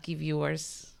 lucky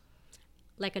viewers?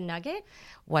 Like a nugget?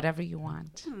 Whatever you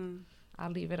want. I'll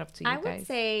leave it up to you I guys. would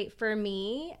say for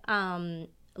me,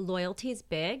 loyalty is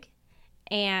big.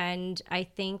 And I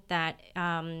think that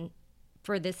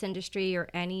for this industry or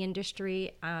any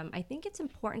industry, I think it's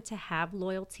important to have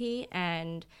loyalty.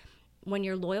 And when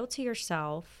you're loyal to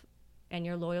yourself and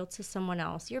you're loyal to someone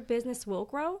else, your business will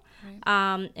grow.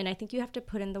 And I think you have to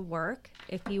put in the work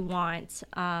if you want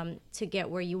to get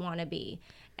where you want to be.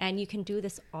 And you can do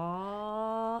this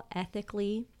all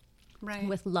ethically, Right.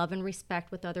 with love and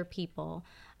respect with other people.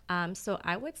 So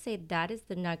I would say that is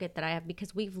the nugget that I have,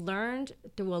 because we've learned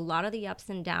through a lot of the ups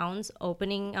and downs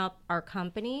opening up our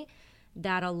company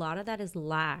that a lot of that is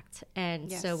lacked. And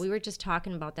so Yes. we were just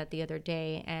talking about that the other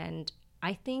day. And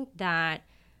I think that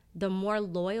the more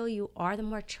loyal you are, the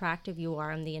more attractive you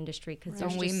are in the industry, because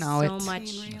there's Don't we just know so it?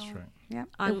 much. Being That's real. right.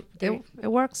 Yeah, there-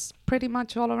 it works pretty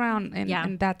much all around Yeah.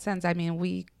 in that sense. I mean,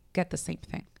 we get the same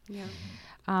thing. Yeah.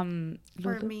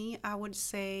 For Lulu? me, I would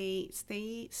say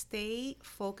stay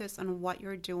focused on what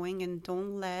you're doing, and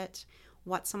don't let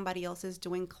what somebody else is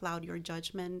doing cloud your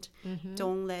judgment.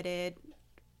 Don't let it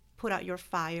put out your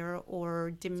fire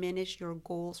or diminish your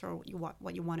goals or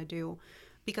what you want to do.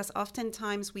 Because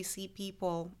oftentimes we see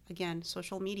people, again,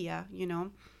 social media,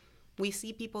 we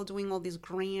see people doing all these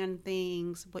grand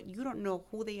things, but you don't know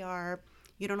who they are.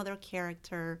 You don't know their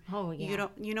character. Oh, yeah.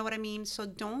 You know what I mean? So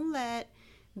don't let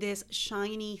this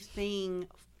shiny thing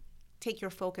take your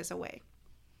focus away.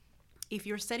 If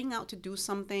you're setting out to do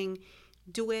something,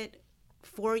 do it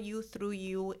for you, through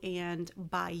you, and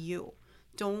by you.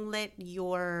 Don't let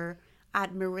your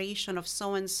admiration of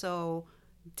so-and-so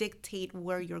dictate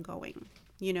where you're going.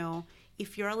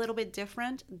 If you're a little bit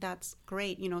different, that's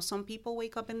great. Some people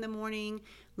wake up in the morning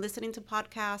listening to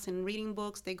podcasts and reading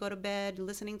books. They go to bed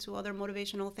listening to other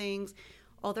motivational things.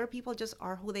 Other people just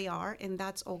are who they are, and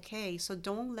that's okay. So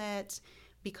don't let,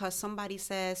 because somebody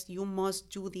says you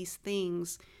must do these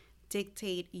things,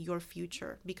 dictate your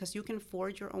future, because you can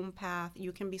forge your own path.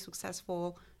 You can be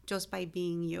successful just by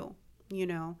being you,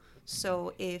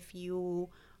 So if you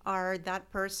are that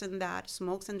person that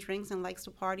smokes and drinks and likes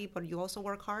to party, but you also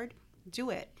work hard,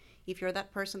 do it. If you're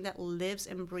that person that lives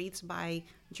and breathes by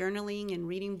journaling and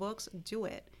reading books, do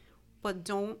it. But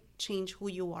don't change who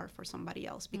you are for somebody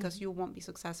else, because you won't be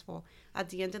successful. At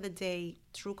the end of the day,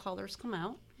 true colors come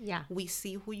out. Yeah. We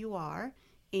see who you are,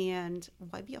 and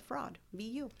why be a fraud? Be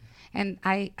you. And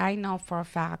I know for a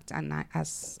fact, and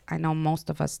as I know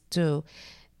most of us do,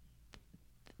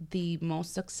 the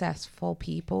most successful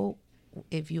people,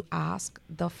 if you ask,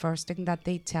 the first thing that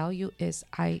they tell you is,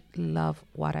 I love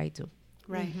what I do.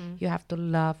 Right. You have to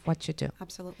love what you do.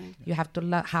 Absolutely. You have to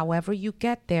love, however you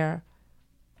get there,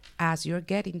 as you're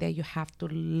getting there, you have to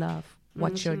love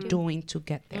what you're doing to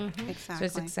get there. Exactly. So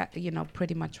it's exactly,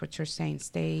 pretty much what you're saying.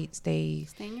 Stay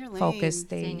in your lane. focused.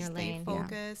 Stay in your Stay lane.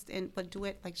 focused, but do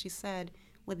it, like she said,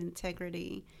 with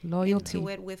integrity. Loyalty. And do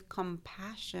it with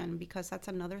compassion, because that's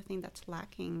another thing that's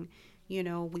lacking. We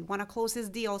want to close this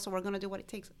deal, so we're going to do what it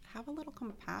takes. Have a little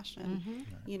compassion.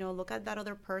 Look at that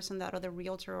other person, that other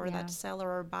realtor or that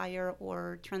seller or buyer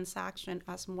or transaction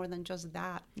as more than just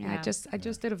that. Yeah, I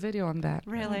just did a video on that.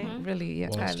 Really? Really, yeah.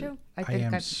 Well, I That's think I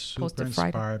am I super posted Friday.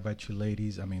 inspired by you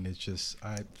ladies. I mean, it's just,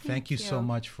 thank you so you.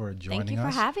 much for joining Thank you for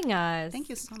us. having us. Thank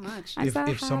you so much. I'm If, so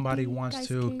if somebody happy you wants guys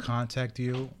to came. contact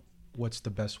you, what's the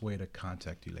best way to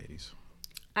contact you, ladies?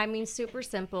 I mean, super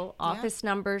simple. Office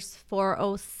numbers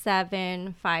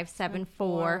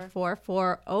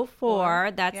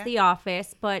 407-574-4404. That's Yeah. the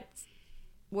office, but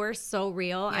we're so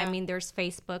real. I Yeah. mean, there's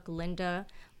Facebook, Linda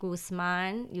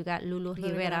Guzman. You got Lulu Lulu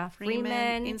Rivera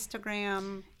Freeman.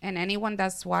 Instagram. And anyone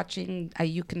that's watching,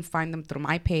 you can find them through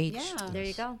my page Yeah. There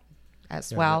you go.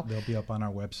 as Yeah, well. they'll be up on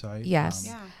our website. Yes.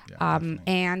 Yeah. definitely.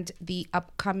 And the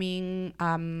upcoming,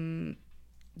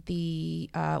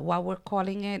 what we're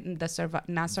calling it, the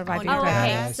not surviving Oh, Pregnant. Okay,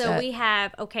 Yes. so we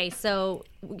have, so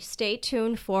stay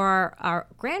tuned for our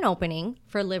grand opening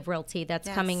for Live Realty that's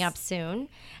coming up soon.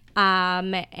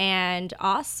 And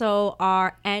also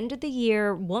our end of the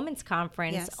year women's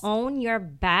conference, Yes. Own Your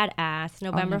Badass,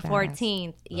 November Badass.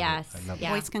 14th. Yes. I love it.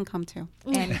 Yeah. Boys can come too.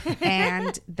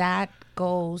 And that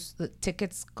goes, the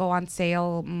tickets go on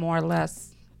sale more or less.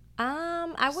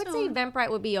 I would say Eventbrite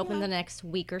would be open the next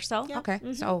week or so. Yeah. Okay.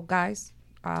 So guys,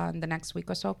 in the next week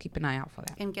or so, keep an eye out for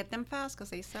that. And get them fast, because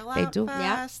they sell They out do.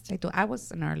 fast. They do. I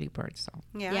was an early bird, so.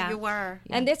 Yeah, Yeah. you were.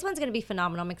 And this one's going to be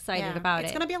phenomenal. I'm excited about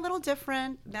It's it. going to be a little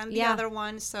different than the Yeah. other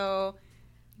one, so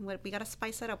we got to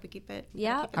spice it up. We keep it.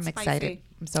 Yeah. I'm excited.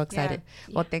 I'm so excited.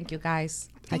 Well, thank you guys.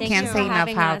 Thank I can't you say for enough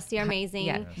having how. us. You're amazing.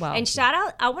 Yeah, well, and shout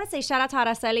out, I want to say shout out to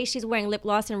Araceli. She's wearing lip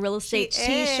gloss and real estate She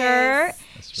t-shirt. is. That's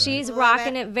right. She's Love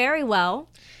rocking it. it very well.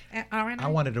 I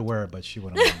wanted to wear it, but she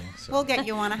wouldn't let me. So. We'll get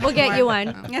you one. We'll get you one.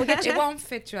 it won't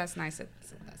fit you as nice as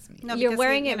it does me. No, You're because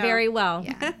wearing he, it very well.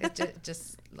 Yeah, it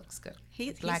just looks good.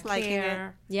 He's Black liking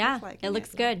hair, Yeah, He's liking it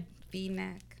looks it. good.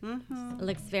 V-neck. It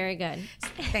looks very good.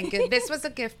 Thank you. This was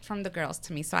a gift from the girls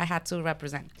to me, so I had to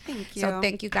represent. Thank So you.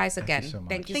 thank you guys again. you so much.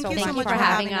 Thank you Thank so you so much much for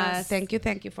having us. Thank you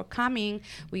for coming.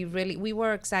 We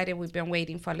were excited. We've been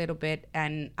waiting for a little bit,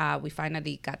 and we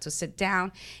finally got to sit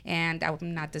down. And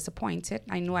I'm not disappointed.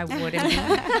 I knew I wouldn't be.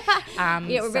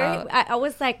 Yeah, we're very. I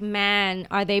was like, man,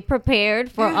 are they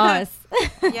prepared for us?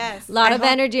 Yes. A lot I of hope-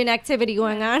 energy and activity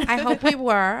going on. I hope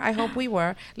we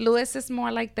were. Lewis is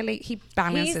more like the late. He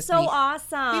balances He's so me.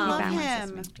 awesome. We love balances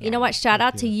him. me. You know what? Shout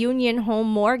out to Union Home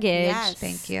Mortgage. Yes.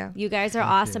 Thank you. You guys are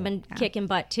awesome and kicking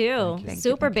butt too. Thank you.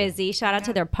 Super busy. Shout out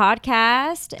to their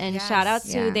podcast and Yes. shout out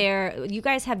to Yeah. their. You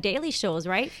guys have daily shows,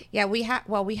 right? Yeah, we have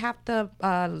the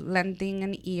Lending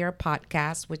an Ear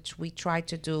podcast, which we try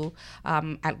to do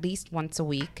at least once a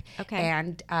week. Okay.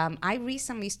 And I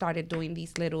recently started doing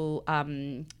these little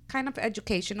kind of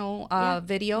educational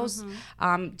videos.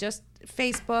 Just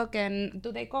Facebook, and do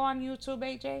they go on YouTube,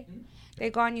 AJ? They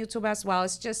go on YouTube as well.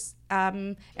 It's just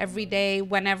every day,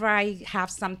 whenever I have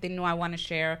something new I want to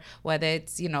share, whether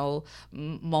it's,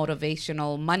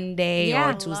 motivational Monday Yeah. or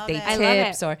I Tuesday love it.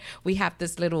 tips, or we have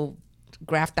this little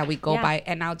graph that we go Yeah. by,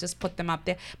 and I'll just put them up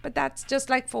there. But that's just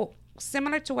like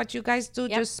similar to what you guys do,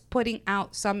 Yep. just putting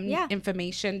out some Yeah.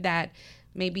 information that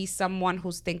maybe someone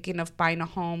who's thinking of buying a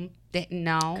home didn't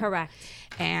know. Correct.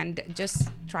 And just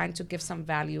trying to give some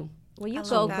value. Well, you I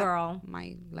go, love that. girl.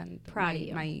 My Proud of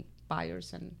you. my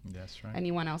buyers and That's right.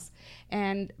 anyone else.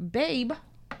 And Babe,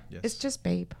 Yes. it's just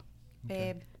Babe.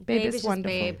 Babe. Babe is is just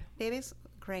wonderful. Babe. Babe is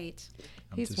great.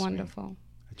 I'm He's too sweet. wonderful.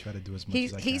 I try to do as much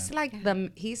He's as I he's can. like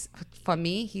for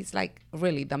me, he's like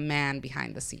really the man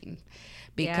behind the scene,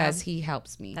 because he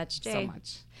helps me That's so Jay.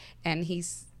 much. And he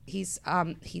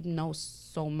knows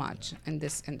so much in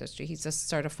this industry. He's a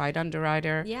certified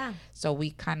underwriter. Yeah. So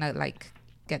we kind of like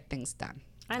get things done.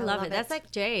 I I love love it. That's it.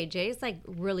 like Jay. Jay's like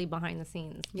really behind the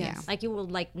scenes. Yes. Like you will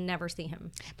like never see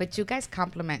him. But you guys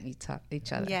complement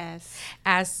each other. Yes.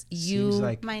 As you Seems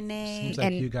like, My name. Seems like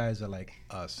And- you guys are like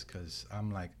us, because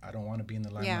I'm like, I don't want to be in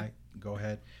the limelight. Go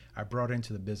ahead. I brought her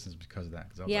into the business because of that.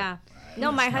 'cause I was Yeah. like, No,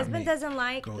 that's my not husband me. doesn't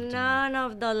like Go to none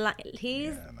of the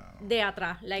he's Yeah, no. de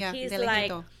atrás. Like Yeah, he's de like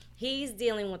lejito. he's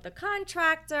dealing with the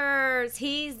contractors.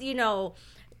 He's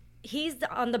he's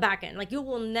on the back end. Like you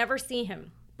will never see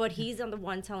him, but he's on the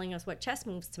one telling us what chess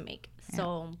moves to make.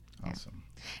 So Awesome.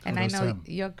 and I Kudos to know him.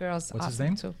 your girl's What's his awesome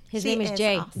name? too. his She name is is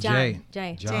Jay. awesome. John. Jay.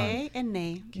 Jay. John. Jay and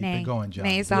Nay. Keep it going, John.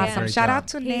 Nay is You're doing a awesome. great Shout job. out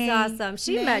to He's Nay. awesome.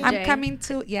 She met I'm Jay. coming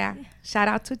to, shout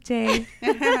out to Jay.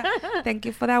 Thank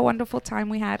you for that wonderful time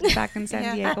we had back in San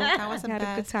Yeah, Diego. that was the We had a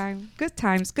good best. time. Good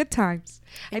times, good times.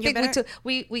 I And you think we better- took,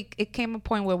 we it came a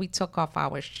point where we took off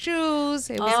our shoes.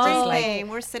 It was Oh. just like, Everything.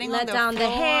 We're sitting Let on the down the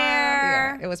floor.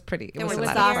 hair. yeah, it was pretty. It It was, was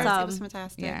a lot awesome. of fun. It was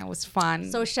fantastic. Yeah, it was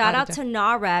fun. So shout Lot out of to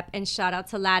NAREP and shout out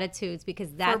to Latitudes because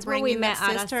that's where we bringing met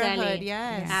that sisterhood, Araceli.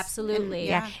 yes. Absolutely.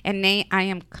 yeah. And Nay, I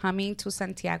am coming to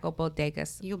Santiago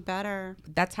Bodegas. You better.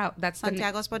 That's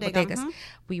Santiago's the Bodega, bodegas. mhm.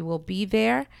 We will be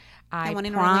there. I one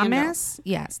in Orlando. promise.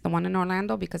 Yes, the one in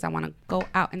Orlando, because I want to go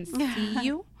out and see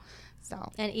you.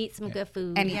 So And eat some good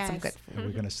food. and eat some Yes. good food. And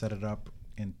we're going to set it up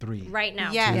in 3. right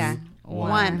now. Yes. Yeah.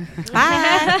 One.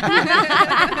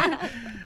 Bye.